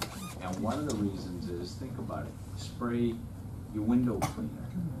 And one of the reasons is, think about it, spray your window cleaner,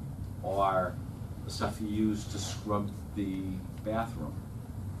 or the stuff you use to scrub the bathroom.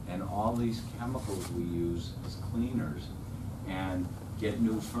 And all these chemicals we use as cleaners, and get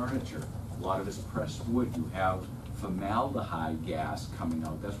new furniture. A lot of it's pressed wood. You have formaldehyde gas coming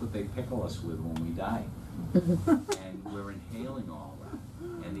out. That's what they pickle us with when we die. And we're inhaling all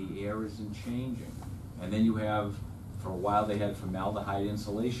that. And the air isn't changing. And then you have, for a while they had formaldehyde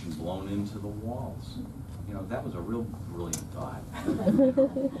insulation blown into the walls. You know, that was a real brilliant thought.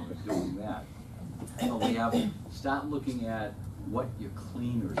 Doing that. So we have, start looking at what your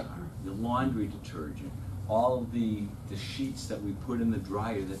cleaners are, your laundry detergent, all of the sheets that we put in the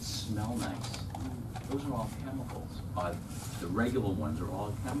dryer that smell nice. Those are all chemicals. The regular ones are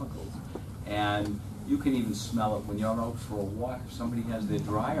all chemicals. And you can even smell it when you're out for a walk. If somebody has their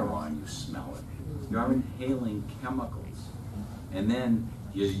dryer on, you smell it. You're inhaling chemicals. And then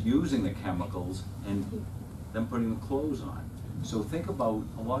you're using the chemicals and then putting the clothes on. So think about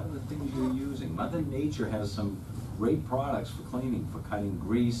a lot of the things you're using. Mother Nature has some great products for cleaning, for cutting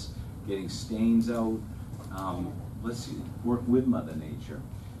grease, getting stains out. Let's work with Mother Nature.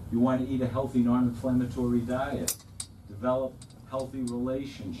 You want to eat a healthy, non-inflammatory diet. Develop healthy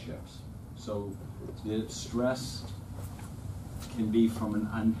relationships. So the stress can be from an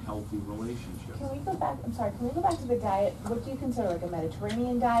unhealthy relationship. Can we go back, I'm sorry, can we go back to the diet? What do you consider like a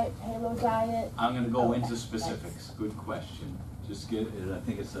Mediterranean diet, paleo diet? I'm going to go Okay, into specifics. Good question. Just get it, I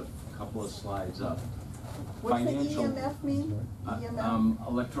think it's a couple of slides up. What's the EMF mean? EMF?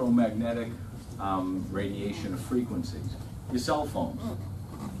 Electromagnetic radiation of frequencies. Your cell phones.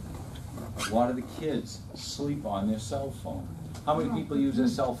 A lot of the kids sleep on their cell phone. How many people use their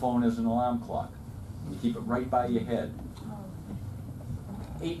cell phone as an alarm clock? You keep it right by your head.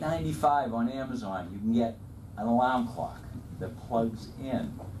 $8.95 on Amazon, you can get an alarm clock that plugs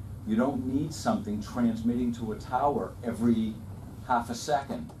in. You don't need something transmitting to a tower every half a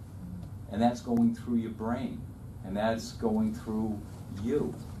second. And that's going through your brain. And that's going through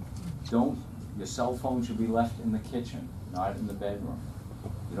you. Your cell phone should be left in the kitchen, not in the bedroom.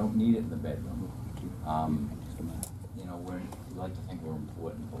 You don't need it in the bedroom. you know, we like to think we're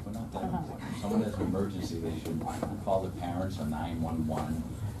important, but we're not that important. If someone has an emergency, they should call their parents or 911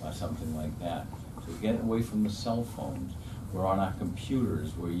 or something like that. So get away from the cell phones. We're on our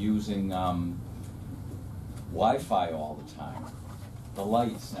computers. We're using Wi-Fi all the time. The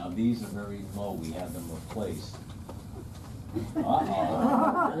lights, now these are very low. We have them replaced. It's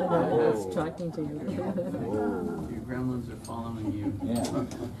talking to you. Your gremlins are following you. Yeah,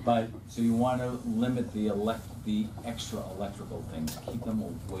 but so you want to limit the extra electrical things, keep them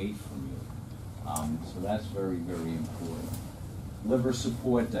away from you. So that's very, very important. Liver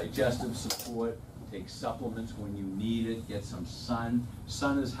support, digestive support, take supplements when you need it, get some sun.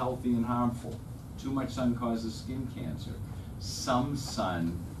 Sun is healthy and harmful. Too much sun causes skin cancer. Some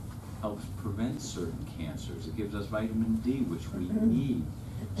sun helps prevent certain cancers. It gives us vitamin D, which we need.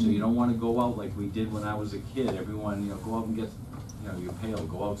 So you don't want to go out like we did when I was a kid. Everyone, you know, go out and get, you know, you're pale,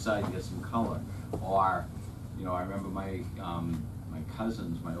 go outside and get some color. Or, you know, I remember my my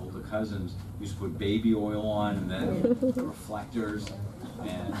cousins, my older cousins, used to put baby oil on and then the reflectors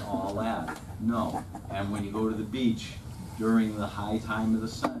and all that. No. And when you go to the beach during the high time of the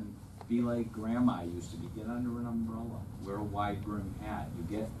sun, be like Grandma used to be. Get under an umbrella. Wear a wide brim hat.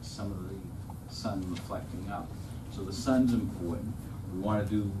 You get some of the sun reflecting up. So the sun's important. We want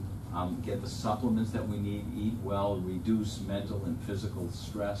to do get the supplements that we need, eat well, reduce mental and physical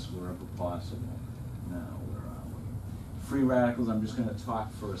stress wherever possible. Now, where are we? Free radicals, I'm just going to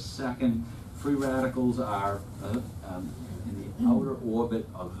talk for a second. Free radicals are in the outer orbit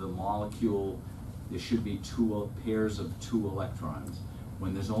of the molecule. There should be pairs of 2 electrons.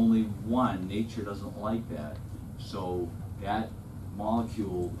 When there's only one, nature doesn't like that. So that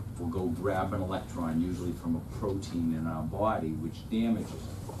molecule will go grab an electron, usually from a protein in our body, which damages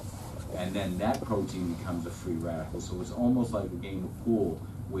it. And then that protein becomes a free radical. So it's almost like a game of pool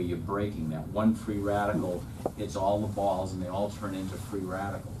where you're breaking that. One free radical hits all the balls and they all turn into free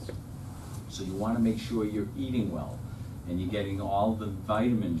radicals. So you want to make sure you're eating well and you're getting all the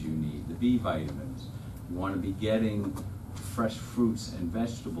vitamins you need, the B vitamins. You want to be getting fresh fruits and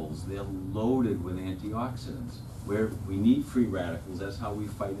vegetables. They're loaded with antioxidants. Where we need free radicals, that's how we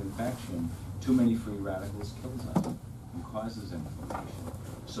fight infection. Too many free radicals kills us and causes inflammation.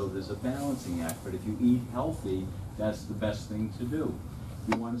 So there's a balancing act, but if you eat healthy, that's the best thing to do.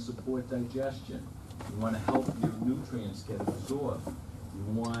 You want to support digestion. You want to help your nutrients get absorbed.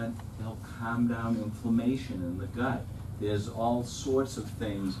 You want to help calm down inflammation in the gut. There's all sorts of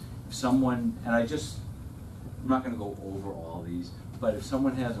things. If someone, and I'm not going to go over all these, but if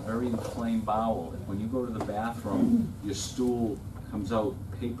someone has a very inflamed bowel, if when you go to the bathroom, your stool comes out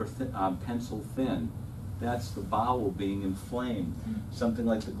pencil thin, that's the bowel being inflamed. Something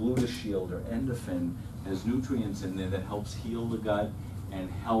like the Glutashield or Endorphin has nutrients in there that helps heal the gut and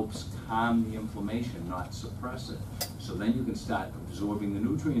helps calm the inflammation, not suppress it. So then you can start absorbing the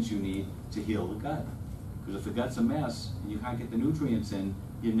nutrients you need to heal the gut. Because if the gut's a mess and you can't get the nutrients in,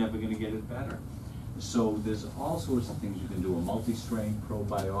 you're never going to get it better. So there's all sorts of things you can do. A multi-strain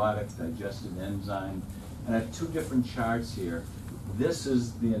probiotic, digestive enzyme. And I have 2 different charts here. This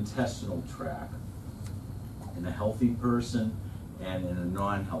is the intestinal tract in a healthy person and in a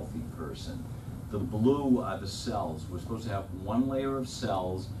non-healthy person. The blue are the cells. We're supposed to have one layer of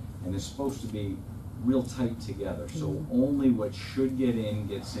cells and they're supposed to be real tight together. So only what should get in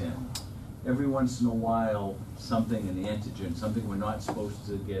gets in. Every once in a while, something, an antigen, something we're not supposed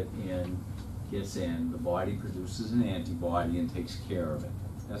to get in, gets in. The body produces an antibody and takes care of it.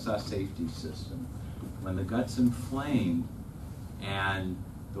 That's our safety system. When the gut's inflamed and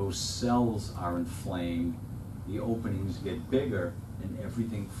those cells are inflamed, the openings get bigger and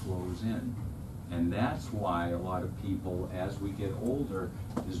everything flows in. And that's why a lot of people, as we get older,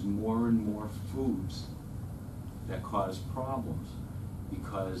 there's more and more foods that cause problems.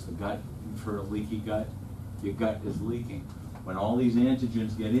 Because the gut, for a leaky gut, your gut is leaking. When all these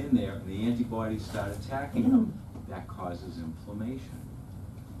antigens get in there and the antibodies start attacking them, that causes inflammation.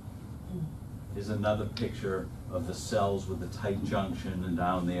 Here's another picture of the cells with the tight junction, and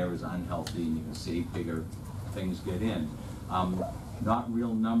down there is unhealthy, and you can see bigger things get in. Not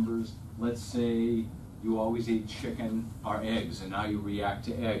real numbers. Let's say you always ate chicken or eggs, and now you react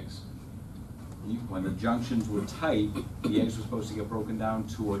to eggs. When the junctions were tight, the eggs were supposed to get broken down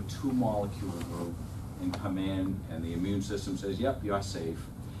to a 2-molecule group and come in, and the immune system says, yep, you're safe.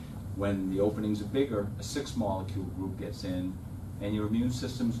 When the openings are bigger, a 6-molecule group gets in, and your immune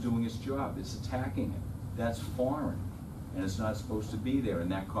system's doing its job. It's attacking it. That's foreign, and it's not supposed to be there,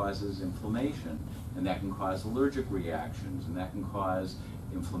 and that causes inflammation, and that can cause allergic reactions, and that can cause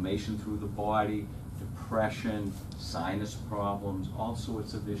inflammation through the body, depression, sinus problems, all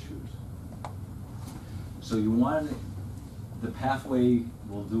sorts of issues. So you want, the pathway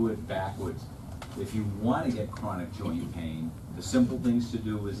will do it backwards. If you want to get chronic joint pain, the simple things to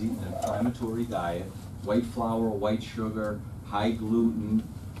do is eat an inflammatory diet, white flour, white sugar, high gluten,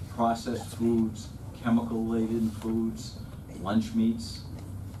 processed foods, chemical-laden foods, lunch meats,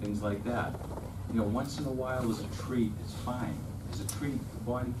 things like that. You know, once in a while as a treat, it's fine. As a treat, the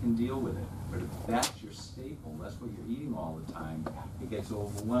body can deal with it. But if that's your staple, that's what you're eating all the time, it gets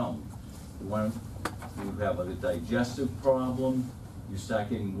overwhelmed. You have a digestive problem, you start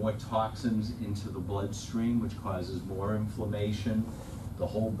getting more toxins into the bloodstream, which causes more inflammation. The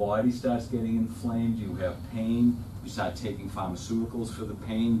whole body starts getting inflamed, you have pain, you start taking pharmaceuticals for the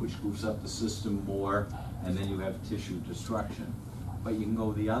pain, which goofs up the system more, and then you have tissue destruction. But you can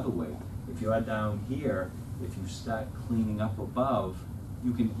go the other way. If you're down here, if you start cleaning up above,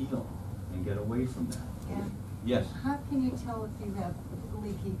 you can heal and get away from that. Yeah. Yes? How can you tell if you have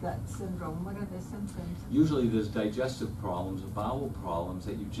leaky gut syndrome? What are the symptoms? Usually there's digestive problems or bowel problems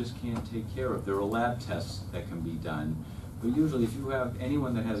that you just can't take care of. There are lab tests that can be done, but usually if you have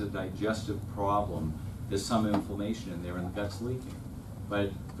anyone that has a digestive problem, there's some inflammation in there and the gut's leaking.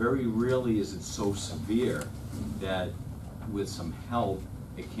 But very rarely is it so severe that with some help,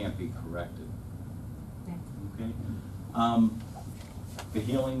 it can't be corrected. Okay? For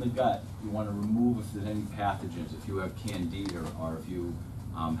healing the gut, you want to remove if there's any pathogens, if you have candida or if you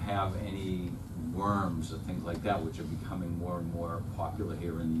have any worms or things like that, which are becoming more and more popular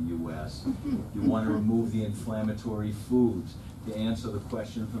here in the U.S. You want to remove the inflammatory foods. To answer the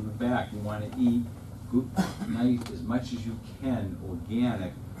question from the back, you want to eat good, nice, as much as you can,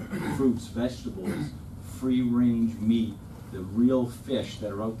 organic fruits, vegetables, free-range meat, the real fish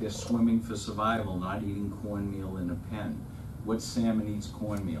that are out there swimming for survival, not eating cornmeal in a pen. What salmon eats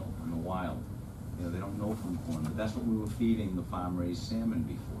cornmeal in the wild? You know, they don't know from corn, but that's what we were feeding the farm-raised salmon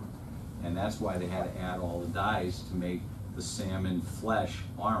before. And that's why they had to add all the dyes to make the salmon flesh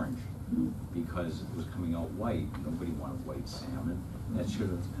orange, because it was coming out white. Nobody wanted white salmon. That should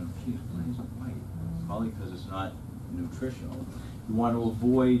have confused. Why is it white? Probably because it's not nutritional. You want to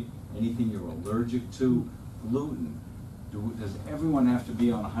avoid anything you're allergic to. Gluten. Does everyone have to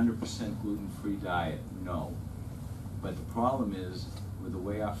be on a 100% gluten-free diet? No. But the problem is, with the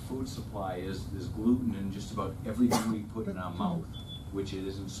way our food supply is, there's gluten in just about everything we put in our mouth, which it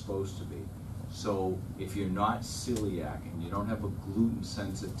isn't supposed to be. So if you're not celiac and you don't have a gluten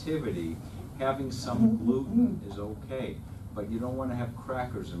sensitivity, having some gluten is okay. But you don't want to have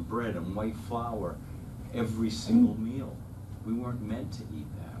crackers and bread and white flour every single meal. We weren't meant to eat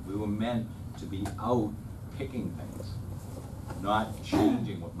that. We were meant to be out picking things, not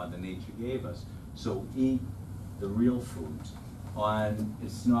changing what Mother Nature gave us. So eat the real foods.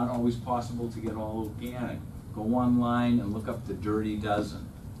 It's not always possible to get all organic. Go online and look up the Dirty Dozen,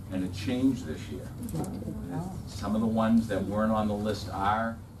 and it changed this year. Some of the ones that weren't on the list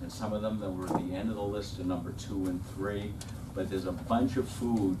are, and some of them that were at the end of the list are number 2 and 3. But there's a bunch of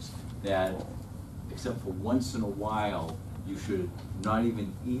foods that, except for once in a while, you should not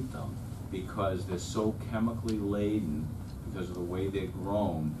even eat them because they're so chemically laden because of the way they're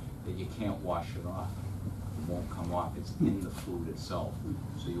grown that you can't wash it off. It won't come off. It's in the food itself.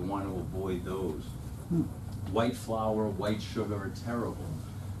 So you want to avoid those. White flour, white sugar are terrible.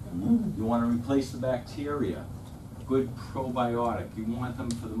 You want to replace the bacteria. Good probiotic. You want them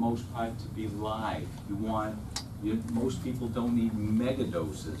for the most part to be live. Most people don't need mega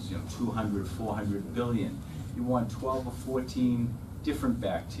doses, 200, 400 billion. You want 12 or 14 different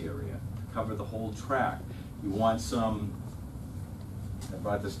bacteria to cover the whole tract. You want some, I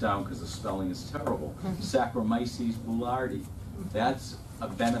brought this down because the spelling is terrible, Saccharomyces boulardii. That's a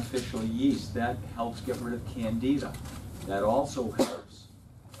beneficial yeast. That helps get rid of candida. That also helps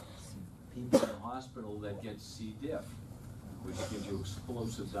people in the hospital that get C. diff, which gives you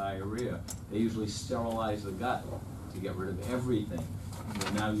explosive diarrhea. They usually sterilize the gut to get rid of everything. And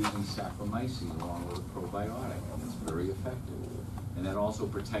they're now using Saccharomyces along with a probiotic, and it's very effective. And that also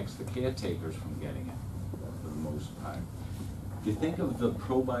protects the caretakers from getting it, for the most part. If you think of the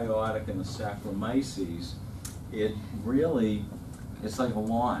probiotic and the Saccharomyces, it's like a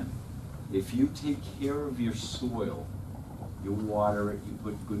lawn. If you take care of your soil, you water it, you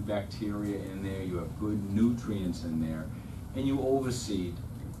put good bacteria in there, you have good nutrients in there, and you overseed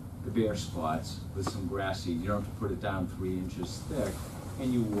the bare spots with some grass seed. You don't have to put it down 3 inches thick,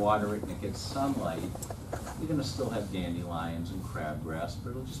 and you water it and it gets sunlight. You're going to still have dandelions and crabgrass,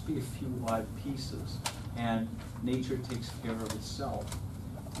 but it'll just be a few odd pieces. And nature takes care of itself.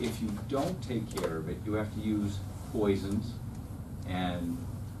 If you don't take care of it, you have to use poisons and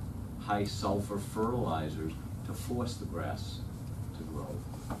high sulfur fertilizers to force the grass to grow.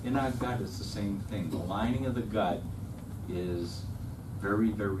 In our gut, it's the same thing. The lining of the gut is very,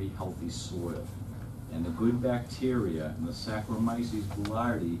 very healthy soil. And the good bacteria and the Saccharomyces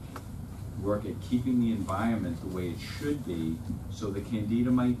boulardii work at keeping the environment the way it should be, so the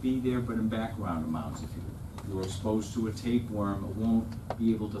candida might be there, but in background amounts. If you're exposed to a tapeworm, it won't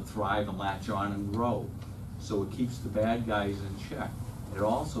be able to thrive and latch on and grow. So it keeps the bad guys in check. It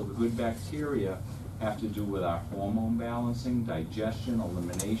also, the good bacteria have to do with our hormone balancing, digestion,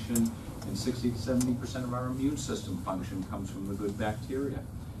 elimination, and 60 to 70% of our immune system function comes from the good bacteria.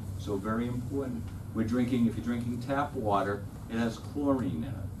 So very important. We're drinking, if you're drinking tap water, it has chlorine in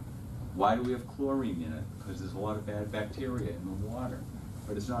it. Why do we have chlorine in it? Because there's a lot of bad bacteria in the water.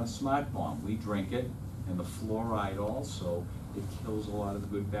 But it's not a smart bomb. We drink it, and the fluoride also, it kills a lot of the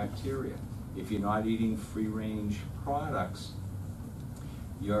good bacteria. If you're not eating free-range products,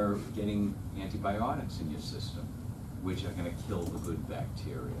 you're getting antibiotics in your system, which are going to kill the good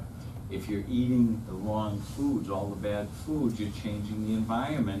bacteria. If you're eating the wrong foods, all the bad foods, you're changing the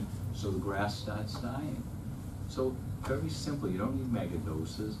environment, so the grass starts dying. So very simple, you don't need mega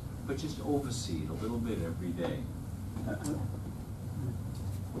doses, but just overseed a little bit every day.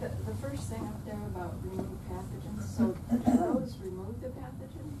 The first thing up there about remove pathogens, so do those remove the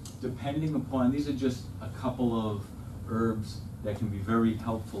pathogens? Depending upon, these are just a couple of herbs that can be very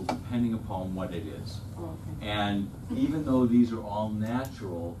helpful depending upon what it is. Okay. And even though these are all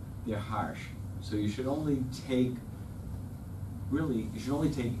natural, they're harsh. So you should only take, really, you should only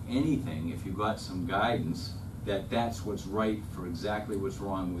take anything if you've got some guidance that that's what's right for exactly what's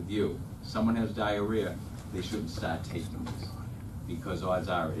wrong with you. Someone has diarrhea, they shouldn't start taking this, because odds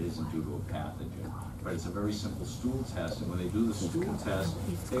are it isn't due to a pathogen. But it's a very simple stool test, and when they do the stool test,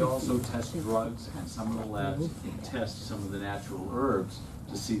 they also test drugs, and some of the labs test some of the natural herbs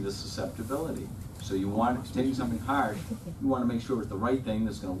to see the susceptibility. So you want, if you're taking something harsh, you want to make sure it's the right thing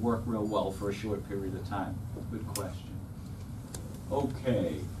that's going to work real well for a short period of time. Good question.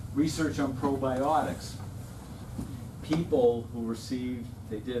 Okay, research on probiotics. People who received,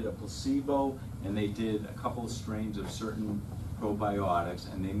 they did a placebo and they did a couple of strains of certain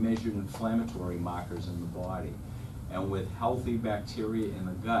probiotics, and they measured inflammatory markers in the body. And with healthy bacteria in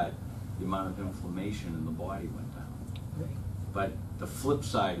the gut, the amount of inflammation in the body went down. But the flip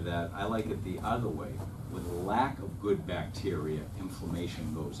side of that, I like it the other way. With a lack of good bacteria,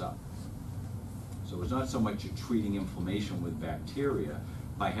 inflammation goes up. So it's not so much you're treating inflammation with bacteria.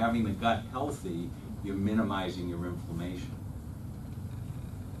 By having the gut healthy, you're minimizing your inflammation.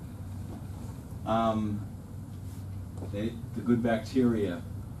 The good bacteria,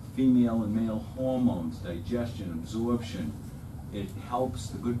 female and male hormones, digestion, absorption, it helps,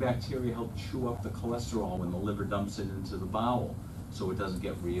 the good bacteria help chew up the cholesterol when the liver dumps it into the bowel, so it doesn't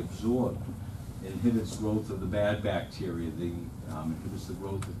get reabsorbed. It inhibits growth of the bad bacteria, inhibits the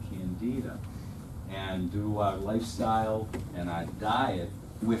growth of candida. And due to our lifestyle and our diet,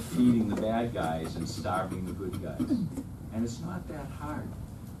 we're feeding the bad guys and starving the good guys. And it's not that hard.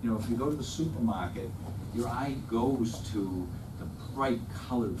 You know, if you go to the supermarket, your eye goes to the bright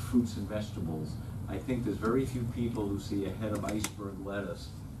colored fruits and vegetables. I think there's very few people who see a head of iceberg lettuce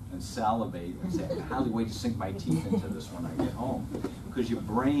and salivate and say, I can hardly wait to sink my teeth into this when I get home. Because your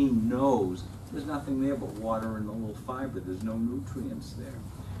brain knows there's nothing there but water and a little fiber. There's no nutrients there.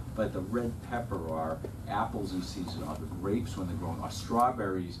 But the red pepper or apples in season, or the grapes when they're growing, or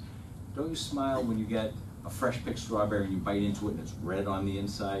strawberries, don't you smile when you get a fresh picked strawberry and you bite into it and it's red on the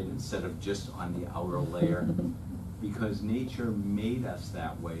inside instead of just on the outer layer? Because nature made us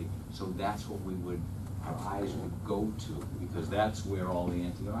that way, so that's what our eyes would go to, because that's where all the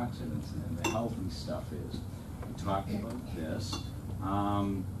antioxidants and the healthy stuff is. We talked about this.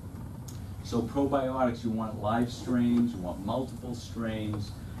 So probiotics, you want live strains, you want multiple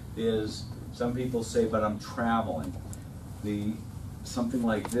strains. There's, some people say, but I'm traveling. Something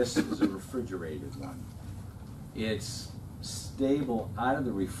like this is a refrigerated one. It's stable out of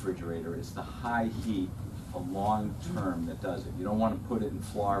the refrigerator. It's the high heat for long term that does it. You don't want to put it in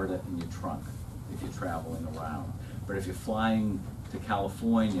Florida in your trunk if you're traveling around. But if you're flying to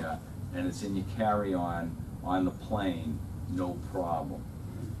California and it's in your carry-on on the plane, no problem.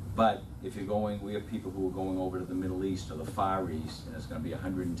 But if you're going, we have people who are going over to the Middle East or the Far East, and it's going to be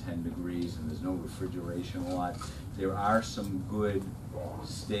 110 degrees and there's no refrigeration a lot. There are some good,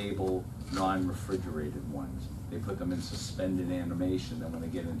 stable, non-refrigerated ones. They put them in suspended animation, then when they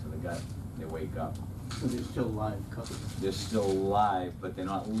get into the gut, they wake up. So they're still live couples? They're still live, but they're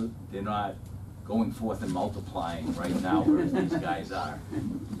not going forth and multiplying right now, whereas these guys are.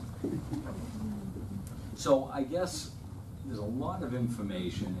 So I guess there's a lot of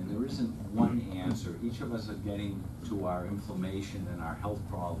information, and there isn't one answer. Each of us are getting to our inflammation and our health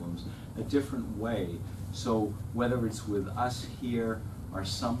problems a different way. So whether it's with us here or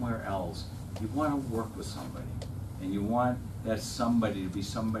somewhere else, you want to work with somebody, and you want that somebody to be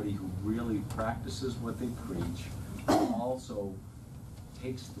somebody who really practices what they preach, but also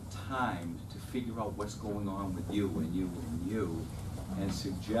takes the time to figure out what's going on with you and you and you, and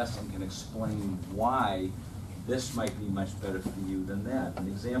suggests and can explain why this might be much better for you than that. An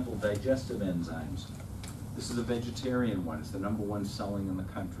example, digestive enzymes. This is a vegetarian one. It's the #1 selling in the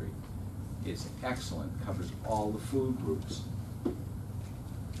country. It's excellent, covers all the food groups.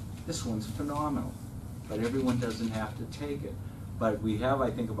 This one's phenomenal, but everyone doesn't have to take it. But we have, I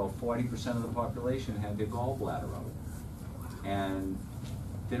think, about 40% of the population have their gallbladder out. And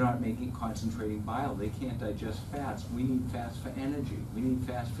they're not making concentrating bile. They can't digest fats. We need fats for energy. We need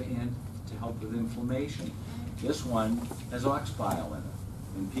fats to help with inflammation. This one has ox bile in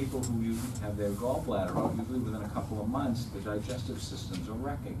it. And people who have their gallbladder out, usually within a couple of months, the digestive system's a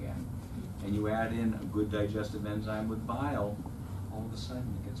wreck again. And you add in a good digestive enzyme with bile, all of a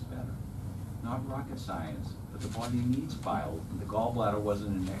sudden it gets better. Not rocket science, but the body needs bile. The gallbladder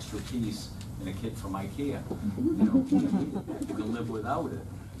wasn't an extra piece in a kit from IKEA. You know, you can live without it.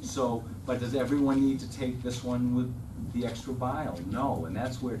 So, but does everyone need to take this one with the extra bile? No, and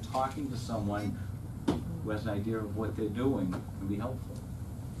that's where talking to someone who has an idea of what they're doing can be helpful.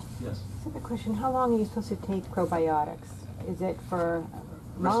 Yes? I have a question. How long are you supposed to take probiotics? Is it for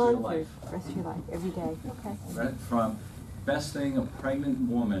Rest of your months life. or rest of your life? Every day? Okay. Right from best thing a pregnant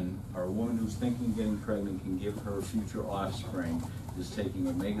woman or a woman who's thinking of getting pregnant can give her future offspring is taking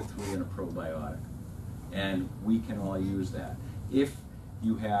omega-3 and a probiotic. And we can all use that. If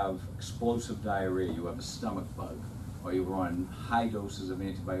you have explosive diarrhea, you have a stomach bug, or you're on high doses of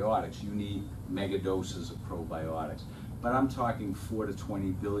antibiotics, you need mega doses of probiotics. But I'm talking 4 to 20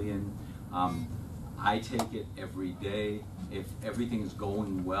 billion. I take it every day. If everything's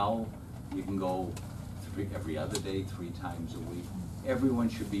going well, you can go every other day, 3 times a week. Everyone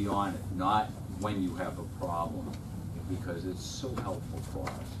should be on it, not when you have a problem, because it's so helpful for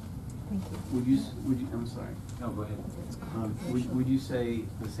us. Thank you. Would you, I'm sorry. No, go ahead. Would you say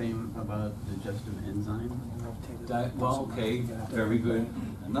the same about digestive enzyme? Well, okay, very good.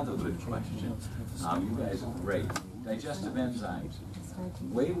 Another good question. You guys are great. Digestive enzymes.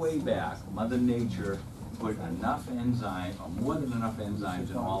 Way back, Mother Nature put enough enzyme, or more than enough enzymes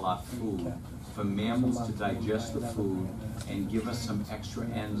in all our food for mammals to digest the food and give us some extra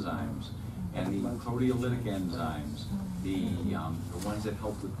enzymes. And the proteolytic enzymes, the ones that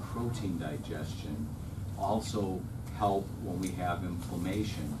help with protein digestion, also help when we have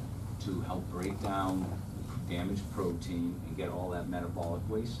inflammation to help break down damaged protein and get all that metabolic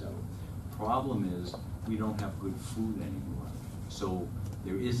waste out. Problem is, we don't have good food anymore. So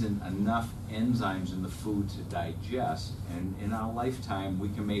there isn't enough enzymes in the food to digest, and in our lifetime we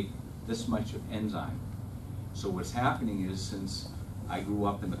can make this much of enzyme. So what's happening is, since I grew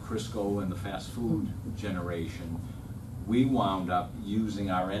up in the Crisco and the fast food generation, we wound up using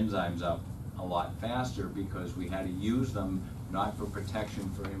our enzymes up a lot faster because we had to use them not for protection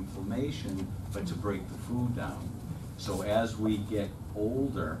for inflammation, but to break the food down. So as we get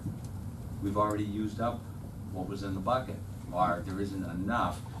older, we've already used up what was in the bucket, or there isn't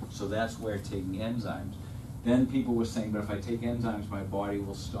enough, so that's where taking enzymes. Then people were saying, but if I take enzymes, my body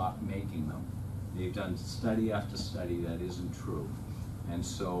will stop making them. They've done study after study that isn't true. And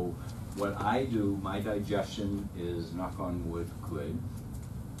so what I do, my digestion is, knock on wood, good.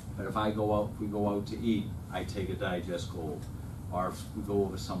 But if we go out to eat, I take a Digest Gold. Or if we go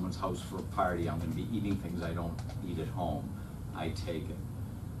over someone's house for a party, I'm going to be eating things I don't eat at home. I take it.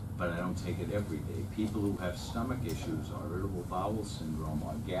 But I don't take it every day. People who have stomach issues or irritable bowel syndrome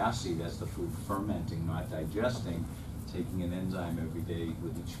or gassy, that's the food fermenting, not digesting, taking an enzyme every day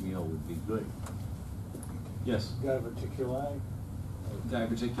with each meal would be good. Yes? Diverticulitis?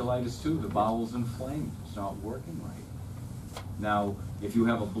 Diverticulitis too, the bowel's inflamed, it's not working right. Now, if you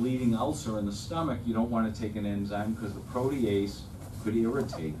have a bleeding ulcer in the stomach, you don't want to take an enzyme because the protease could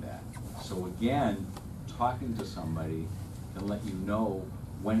irritate that. So again, talking to somebody can let you know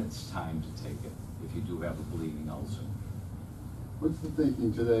when it's time to take it, if you do have a bleeding ulcer. What's the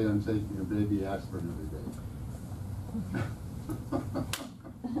thinking today on taking a baby aspirin every day?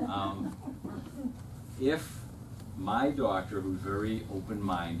 If my doctor, who's very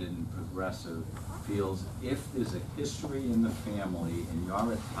open-minded and progressive, feels if there's a history in the family and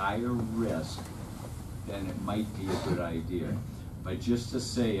you're at higher risk, then it might be a good idea. But just to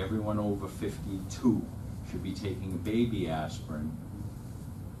say everyone over 52 should be taking a baby aspirin,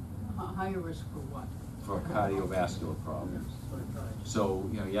 Higher risk for what? for cardiovascular problems. So,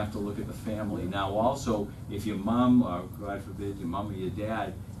 you know, you have to look at the family. Now also, if your mom, or God forbid, your mom or your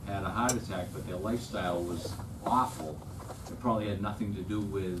dad had a heart attack, but their lifestyle was awful, it probably had nothing to do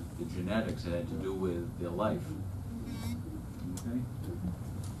with the genetics, it had to do with their life. Okay?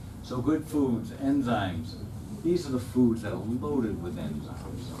 So good foods, enzymes. These are the foods that are loaded with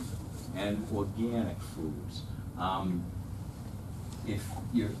enzymes and organic foods. If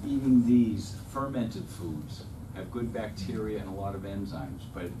you're eating these fermented foods, have good bacteria and a lot of enzymes,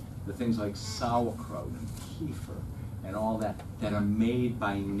 but the things like sauerkraut and kefir and all that, that are made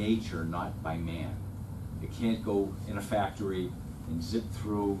by nature, not by man. It can't go in a factory and zip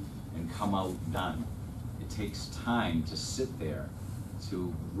through and come out done. It takes time to sit there,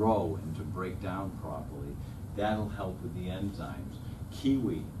 to grow and to break down properly. That'll help with the enzymes.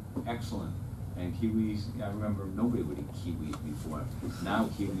 Kiwi, excellent. And kiwis, I remember nobody would eat kiwis before. Now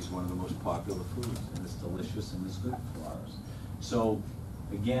kiwi is one of the most popular foods, and it's delicious and it's good for us. So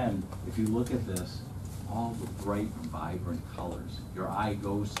again, if you look at this, all the bright and vibrant colors, your eye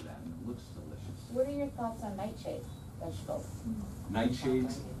goes to that and it looks delicious. What are your thoughts on nightshade vegetables?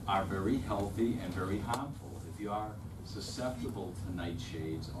 Nightshades are very healthy and very harmful. If you are susceptible to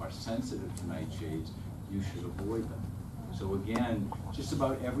nightshades or sensitive to nightshades, you should avoid them. So again, just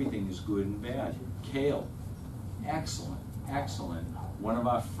about everything is good and bad. Kale, excellent, excellent. One of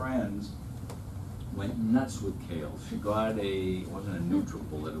our friends went nuts with kale. She got it wasn't a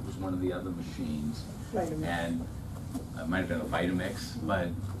NutriBullet, it was one of the other machines. And it might have been a Vitamix, but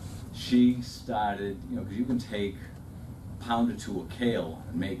she started, you know, because you can take a pound or two of kale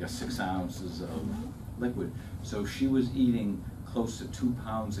and make 6 ounces of liquid. So she was eating close to 2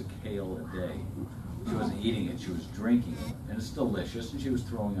 pounds of kale a day. She wasn't eating it, she was drinking it. And it's delicious, and she was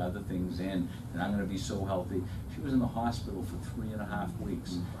throwing other things in, and I'm gonna be so healthy. She was in the hospital for 3.5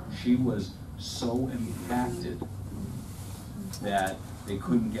 weeks. She was so impacted that they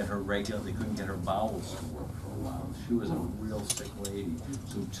couldn't get her bowels to work for a while. She was a real sick lady.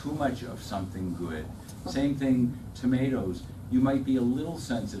 So too much of something good. Same thing, tomatoes. You might be a little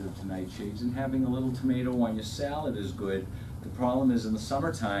sensitive to nightshades, and having a little tomato on your salad is good. The problem is in the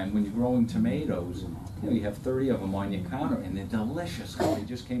summertime, when you're growing tomatoes, you know, you have 30 of them on your counter, and they're delicious because they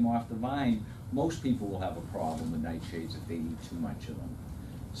just came off the vine. Most people will have a problem with nightshades if they eat too much of them.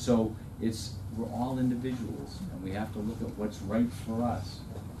 So we're all individuals, and we have to look at what's right for us.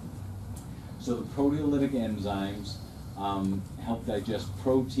 So the proteolytic enzymes help digest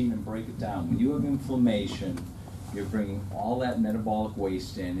protein and break it down. When you have inflammation, you're bringing all that metabolic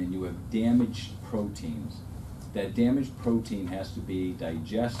waste in, and you have damaged proteins. That damaged protein has to be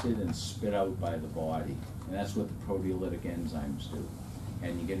digested and spit out by the body, and that's what the proteolytic enzymes do.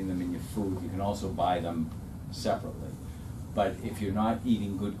 And you're getting them in your food. You can also buy them separately. But if you're not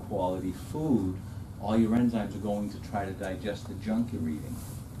eating good quality food, all your enzymes are going to try to digest the junk you're eating,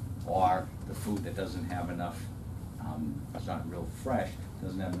 or the food that doesn't have enough, it's not real fresh,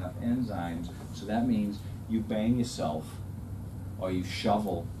 doesn't have enough enzymes. So that means you bang yourself, or you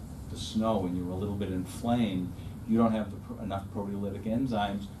shovel the snow and you're a little bit inflamed, you don't have enough proteolytic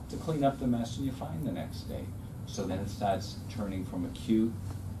enzymes to clean up the mess, and you're fine the next day. So then it starts turning from acute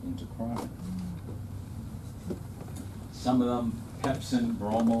into chronic. Some of them, pepsin,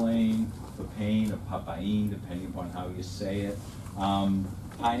 bromelain, for pain, or papain, depending upon how you say it.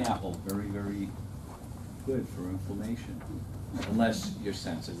 Pineapple, very, very good for inflammation. Unless you're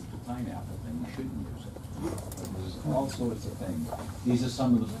sensitive to pineapple, then you shouldn't use it. There's all sorts of things. These are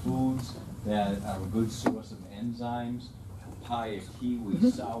some of the foods that are a good source of enzymes. Papaya,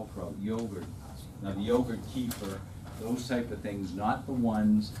 kiwi, sauerkraut, yogurt. Now the yogurt, kefir, those type of things, not the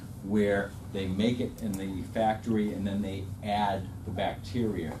ones where they make it in the factory and then they add the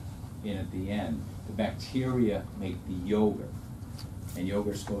bacteria in at the end. The bacteria make the yogurt, and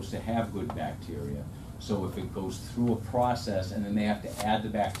yogurt is supposed to have good bacteria. So if it goes through a process and then they have to add the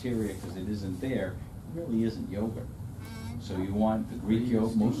bacteria because it isn't there, it really isn't yogurt. So you want the Greek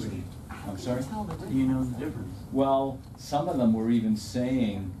yogurt mostly. I'm sorry? How do you know the difference? Well, some of them were even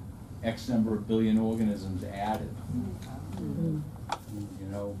saying X number of billion organisms added. You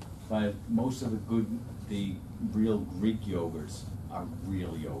know, but most of the real Greek yogurts are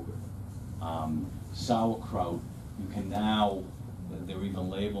real yogurt. Sauerkraut, you can now, they're even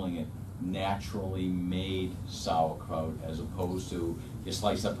labeling it naturally made sauerkraut, as opposed to you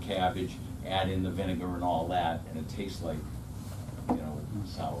slice up cabbage, add in the vinegar and all that, and it tastes like, you know,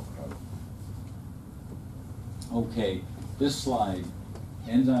 sauerkraut. Okay, this slide,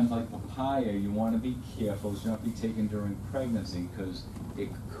 enzymes like papaya, you want to be careful. It should not be taken during pregnancy because it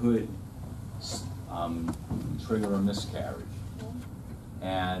could trigger a miscarriage.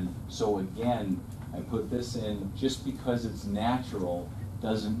 And so again, I put this in just because it's natural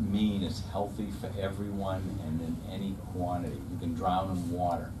doesn't mean it's healthy for everyone and in any quantity. You can drown in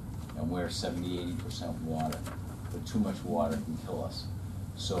water, and we're 70–80% water, but too much water can kill us.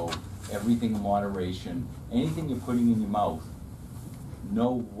 So everything in moderation. Anything you're putting in your mouth,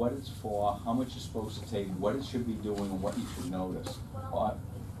 know what it's for, how much you're supposed to take, what it should be doing, and what you should notice. Oh,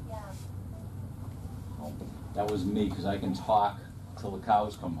 that was me, because I can talk till the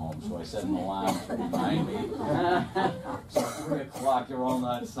cows come home, so I set an alarm to remind me. So 3 o'clock, you're all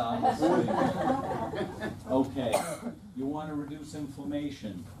not sound asleep. Okay, you want to reduce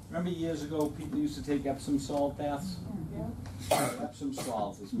inflammation. Remember years ago, people used to take Epsom salt baths? Epsom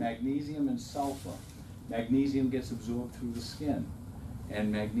salt is magnesium and sulfur. Magnesium gets absorbed through the skin,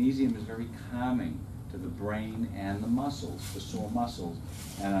 and magnesium is very calming to the brain and the muscles, the sore muscles.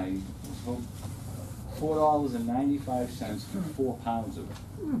 And I was $4.95 for 4 pounds of it.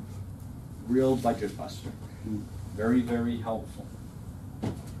 Real budget buster. Very, very helpful.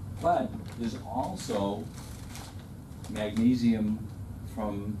 But there's also magnesium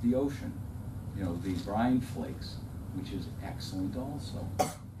from the ocean. You know, the brine flakes, which is excellent also.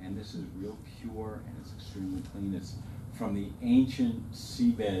 And this is real pure and it's extremely clean. It's from the ancient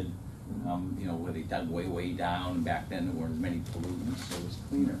seabed, you know, where they dug way, way down, and back then there weren't as many pollutants, so it was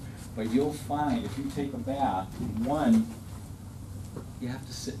cleaner. But you'll find if you take a bath, one, you have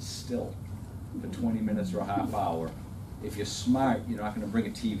to sit still for 20 minutes or a half hour. If you're smart, you're not going to bring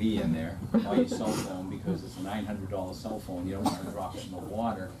a TV in there or your cell phone, because it's a $900 cell phone. You don't want to drop it in the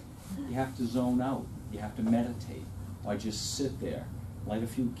water. You have to zone out. You have to meditate, or just sit there. Light a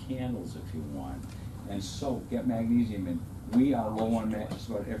few candles if you want. And soak, get magnesium in. We are low on magnesium, just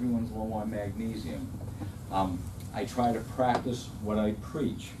about everyone's low on magnesium. I try to practice what I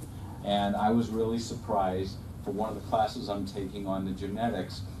preach. And I was really surprised for one of the classes I'm taking on the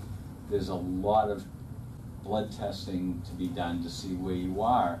genetics. There's a lot of blood testing to be done to see where you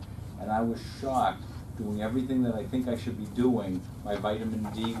are. And I was shocked, doing everything that I think I should be doing. My vitamin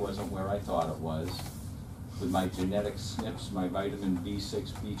D wasn't where I thought it was. With my genetic SNPs, my vitamin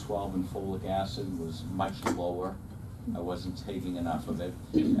B6, B12, and folic acid was much lower. I wasn't taking enough of it.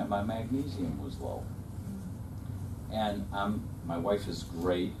 And my magnesium was low. And my wife is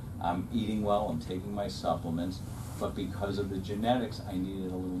great. I'm eating well, I'm taking my supplements, but because of the genetics, I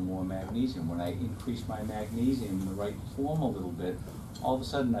needed a little more magnesium. When I increased my magnesium in the right form a little bit, all of a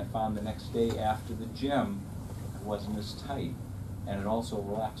sudden I found the next day after the gym, it wasn't as tight. And it also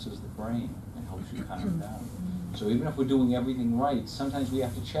relaxes the brain and helps you calm down. So even if we're doing everything right, sometimes we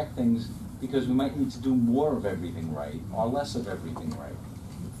have to check things because we might need to do more of everything right or less of everything right.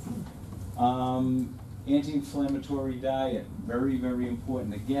 Anti-inflammatory diet, very, very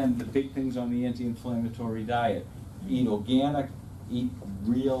important. Again, the big things on the anti-inflammatory diet: eat organic, eat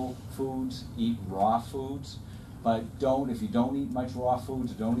real foods, eat raw foods, but if you don't eat much raw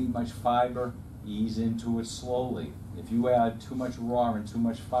foods, don't eat much fiber, ease into it slowly. If you add too much raw and too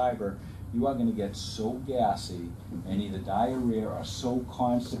much fiber, you are going to get so gassy and either diarrhea or so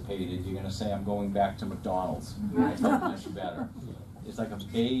constipated, you're going to say, I'm going back to McDonald's. I feel much better. It's like a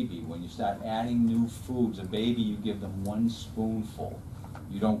baby. When you start adding new foods, a baby, you give them 1 spoonful.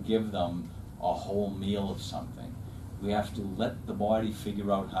 You don't give them a whole meal of something. We have to let the body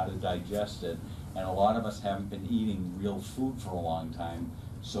figure out how to digest it. And a lot of us haven't been eating real food for a long time,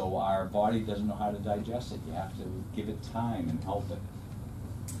 so our body doesn't know how to digest it. You have to give it time and help it.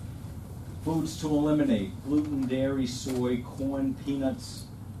 Foods to eliminate: gluten, dairy, soy, corn, peanuts.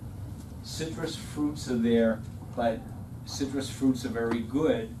 Citrus fruits are there, but citrus fruits are very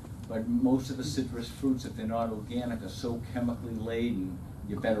good, but most of the citrus fruits, if they're not organic, are so chemically laden,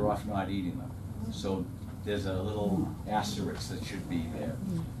 you're better off not eating them. So there's a little asterisk that should be there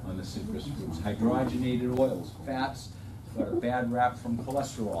on the citrus fruits. Hydrogenated oils, fats, got a bad rap from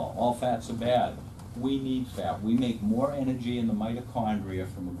cholesterol. All fats are bad. We need fat. We make more energy in the mitochondria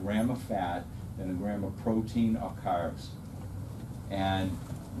from a gram of fat than a gram of protein or carbs. And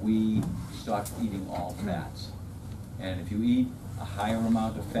we stop eating all fats. And if you eat a higher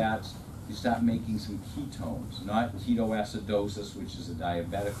amount of fats, you start making some ketones, not ketoacidosis, which is a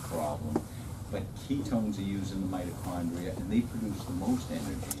diabetic problem, but ketones are used in the mitochondria, and they produce the most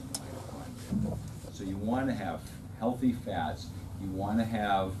energy in the mitochondria. So you want to have healthy fats, you want to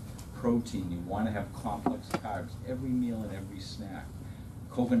have protein, you want to have complex carbs, every meal and every snack.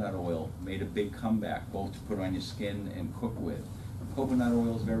 Coconut oil made a big comeback, both to put on your skin and cook with. Coconut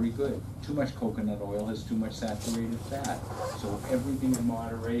oil is very good. Too much coconut oil has too much saturated fat. So everything in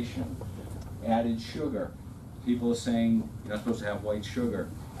moderation. Added sugar. People are saying you're not supposed to have white sugar.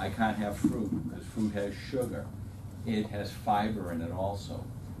 I can't have fruit because fruit has sugar. It has fiber in it also.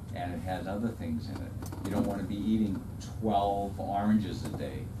 and it has other things in it. You don't want to be eating 12 oranges a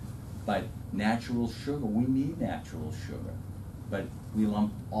day. But natural sugar, we need natural sugar, but we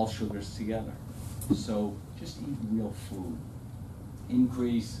lump all sugars together. So just eat real food.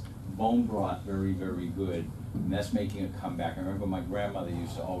 Increase bone broth, very, very good. And that's making a comeback. I remember my grandmother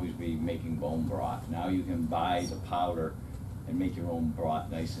used to always be making bone broth. Now you can buy the powder and make your own broth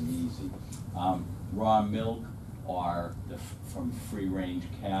nice and easy. Raw milk or from free-range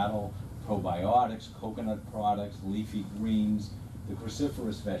cattle, probiotics, coconut products, leafy greens, the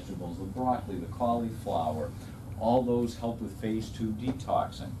cruciferous vegetables, the broccoli, the cauliflower, all those help with phase 2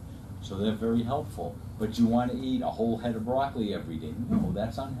 detoxing. So they're very helpful. But you want to eat a whole head of broccoli every day? No,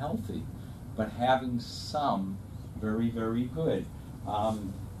 that's unhealthy. But having some, very, very good.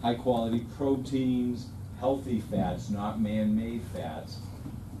 High quality proteins, healthy fats, not man-made fats.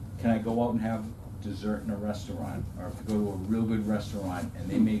 Can I go out and have dessert in a restaurant, or if you go to a real good restaurant and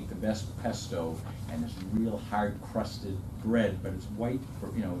they make the best pesto and it's real hard crusted bread, but it's white,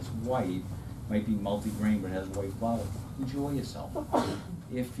 it's white, might be multi-grain but it has white flour, enjoy yourself.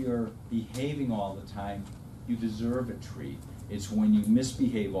 If you're behaving all the time, you deserve a treat. It's when you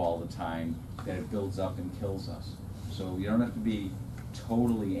misbehave all the time that it builds up and kills us. So you don't have to be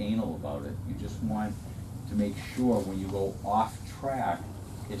totally anal about it. You just want to make sure when you go off track,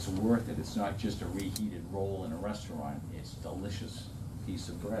 it's worth it. It's not just a reheated roll in a restaurant. It's a delicious piece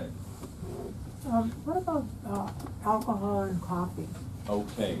of bread. What about alcohol and coffee?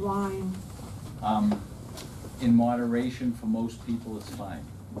 Okay. Wine? In moderation, for most people, it's fine.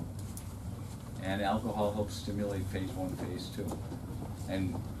 And alcohol helps stimulate phase 1, phase 2.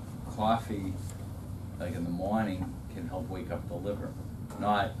 And coffee, like in the morning, can help wake up the liver.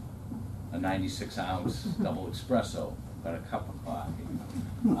 Not a 96-ounce double espresso, but a cup of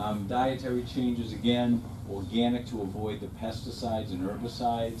coffee. Dietary changes, again, organic to avoid the pesticides and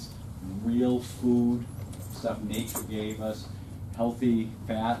herbicides, real food, stuff nature gave us, healthy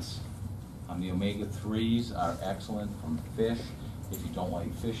fats. The omega-3s are excellent from fish. If you don't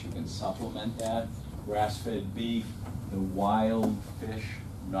like fish, you can supplement that. Grass-fed beef, the wild fish,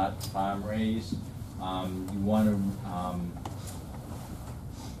 not farm-raised. You want to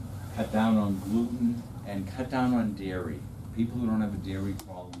cut down on gluten and cut down on dairy. People who don't have a dairy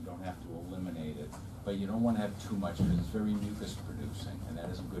problem don't have to eliminate it, but you don't want to have too much because it's very mucus producing, and that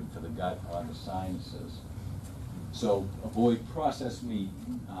isn't good for the gut or the sinuses. So avoid processed meat.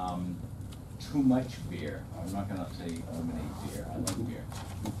 Too much beer. I'm not going to say eliminate beer. I like beer.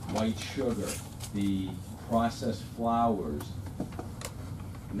 White sugar, the processed flours.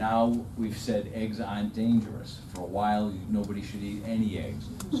 Now we've said eggs aren't dangerous. For a while, nobody should eat any eggs.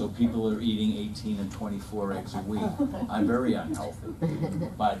 So people are eating 18 and 24 eggs a week. I'm very unhealthy.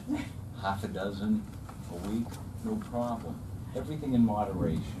 But half a dozen a week, no problem. Everything in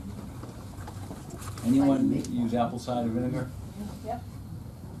moderation. Anyone use apple cider vinegar? Yep.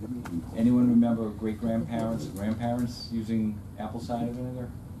 Anyone remember great-grandparents, grandparents using apple cider vinegar?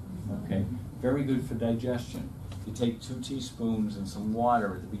 Okay, very good for digestion. You take 2 teaspoons and some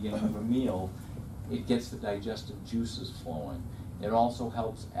water at the beginning of a meal, it gets the digestive juices flowing. It also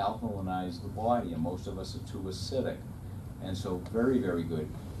helps alkalinize the body, and most of us are too acidic. And so very, very good.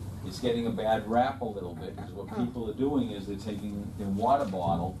 It's getting a bad rap a little bit, because what people are doing is they're taking their water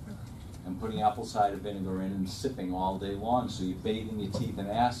bottle and putting apple cider vinegar in and sipping all day long. So you're bathing your teeth in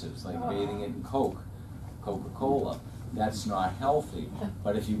acids, like bathing it in Coca-Cola. That's not healthy.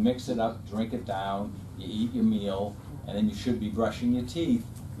 But if you mix it up, drink it down, you eat your meal, and then you should be brushing your teeth,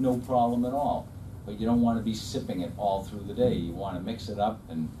 no problem at all. But you don't want to be sipping it all through the day. You want to mix it up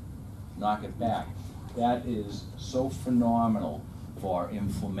and knock it back. That is so phenomenal for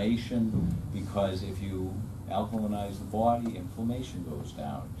inflammation, because if you alkalinize the body, inflammation goes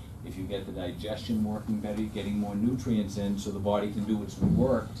down. If you get the digestion working better, you're getting more nutrients in so the body can do its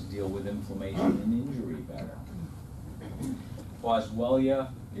work to deal with inflammation and injury better.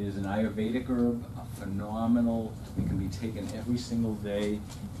 Boswellia is an Ayurvedic herb, a phenomenal. It can be taken every single day,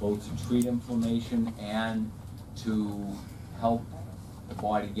 both to treat inflammation and to help the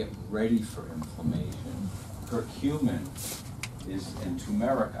body get ready for inflammation. Curcumin and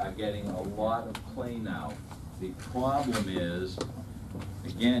turmeric are getting a lot of play now. The problem is,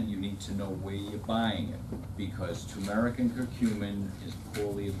 again, you need to know where you're buying it, because turmeric and curcumin is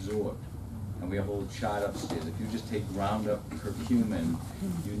poorly absorbed. And we have a little chart upstairs. If you just take ground up curcumin,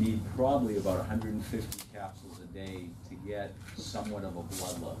 you need probably about 150 capsules a day to get somewhat of a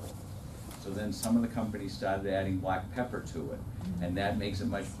blood level. So then some of the companies started adding black pepper to it, and that makes it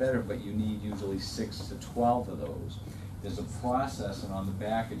much better, but you need usually 6 to 12 of those. There's a process, and on the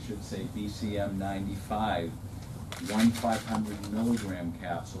back it should say BCM 95, one 500 milligram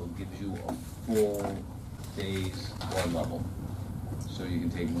capsule gives you a full day's blood level. So you can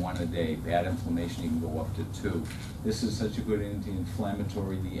take one a day. Bad inflammation, you can go up to 2. This is such a good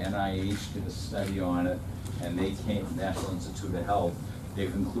anti-inflammatory. The NIH did a study on it, and they came, National Institute of Health. Their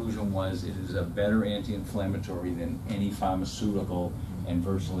conclusion was it is a better anti-inflammatory than any pharmaceutical and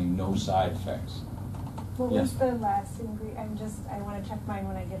virtually no side effects. What Yes. was the last ingredient? I want to check mine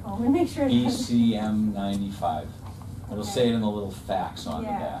when I get home and make sure. ECM 95. It'll say it in the little facts on the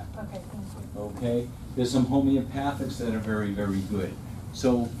Yeah, back. okay, thank you. Okay? There's some homeopathics that are very, very good.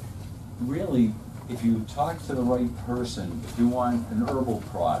 So really, if you talk to the right person, if you want an herbal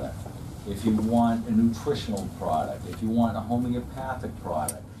product, if you want a nutritional product, if you want a homeopathic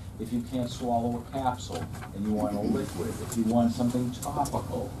product, if you can't swallow a capsule and you want a liquid, if you want something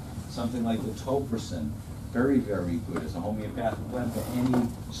topical, something like the topricin, very, very good as a homeopathic blend for any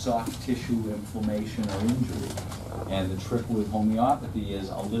soft tissue inflammation or injury. And the trick with homeopathy is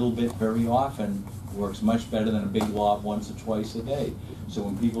a little bit very often works much better than a big lot once or twice a day. So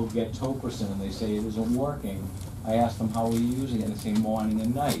when people get topricin and they say it isn't working, I ask them, how are you using it? And they say morning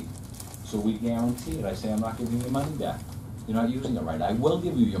and night. So we guarantee it. I say, I'm not giving you your money back. You're not using it right. I will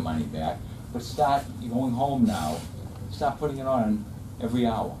give you your money back, but you're going home now, stop putting it on every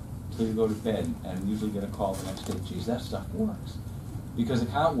hour until you go to bed, and usually get a call the next day, geez, that stuff works. Because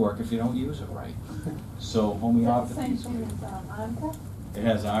it can't work if you don't use it right. So homeopathy is great. Arnica? It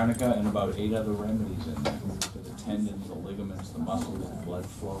has arnica and about 8 other remedies in there for the tendons, the ligaments, the muscles, the blood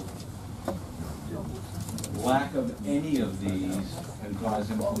flow. Lack of any of these can cause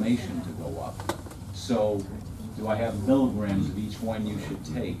inflammation to go up. So, do I have milligrams of each one you should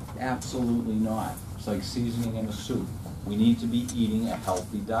take? Absolutely not. It's like seasoning in a soup. We need to be eating a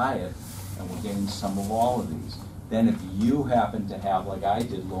healthy diet, and we're getting some of all of these. Then if you happen to have, like I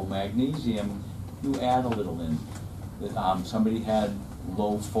did, low magnesium, you add a little in. Somebody had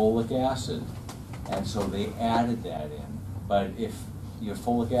low folic acid, and so they added that in. But if your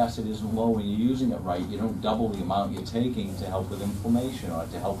folic acid isn't low and you're using it right, you don't double the amount you're taking to help with inflammation or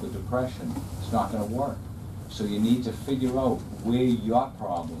to help with depression. It's not going to work. So you need to figure out where your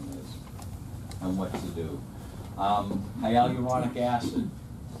problem is and what to do. Hyaluronic acid.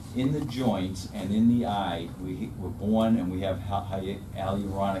 In the joints and in the eye, we're born and we have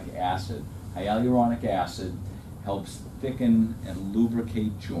hyaluronic acid. Hyaluronic acid helps thicken and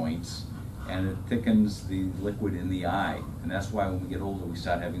lubricate joints, and it thickens the liquid in the eye. And that's why when we get older, we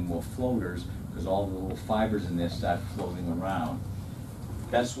start having more floaters, because all the little fibers in there start floating around.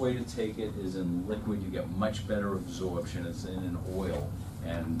 Best way to take it is in liquid. You get much better absorption. It's in an oil,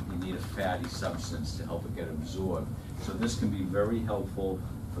 and you need a fatty substance to help it get absorbed. So this can be very helpful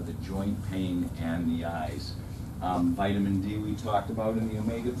for the joint pain and the eyes. Vitamin D we talked about, and the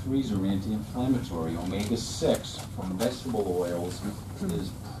omega-3s are anti-inflammatory. Omega-6 from vegetable oils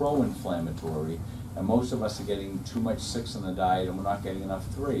is pro-inflammatory, and most of us are getting too much 6 in the diet and we're not getting enough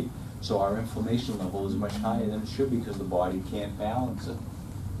 3. So our inflammation level is much higher than it should because the body can't balance it.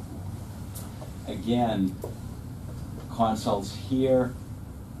 Again, consults here,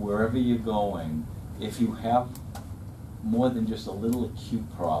 wherever you're going. If you have more than just a little acute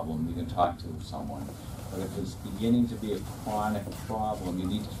problem, you can talk to someone. But if it's beginning to be a chronic problem, you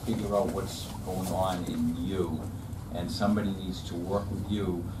need to figure out what's going on in you. And somebody needs to work with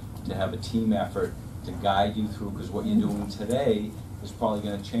you to have a team effort to guide you through, because what you're doing today is probably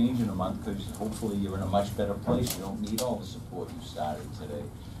going to change in a month, because hopefully you're in a much better place. You don't need all the support you started today.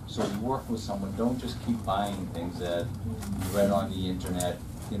 So work with someone. Don't just keep buying things that you read on the internet.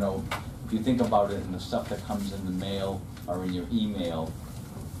 You know, if you think about it, and the stuff that comes in the mail or in your email,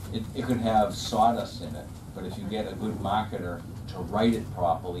 it could have sawdust in it. But if you get a good marketer to write it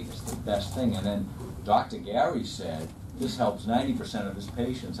properly, it's the best thing. And then Dr. Gary said, this helps 90% of his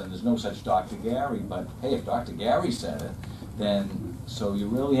patients, and there's no such Dr. Gary, but hey, if Dr. Gary said it, then, so you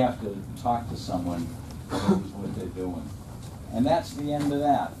really have to talk to someone who knows what they're doing. And that's the end of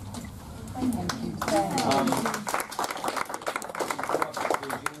that.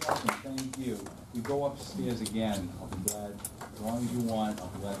 Thank you. We go upstairs again. I'll be glad, as long as you want, I'll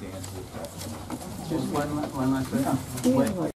be glad to answer your questions. Just one last question.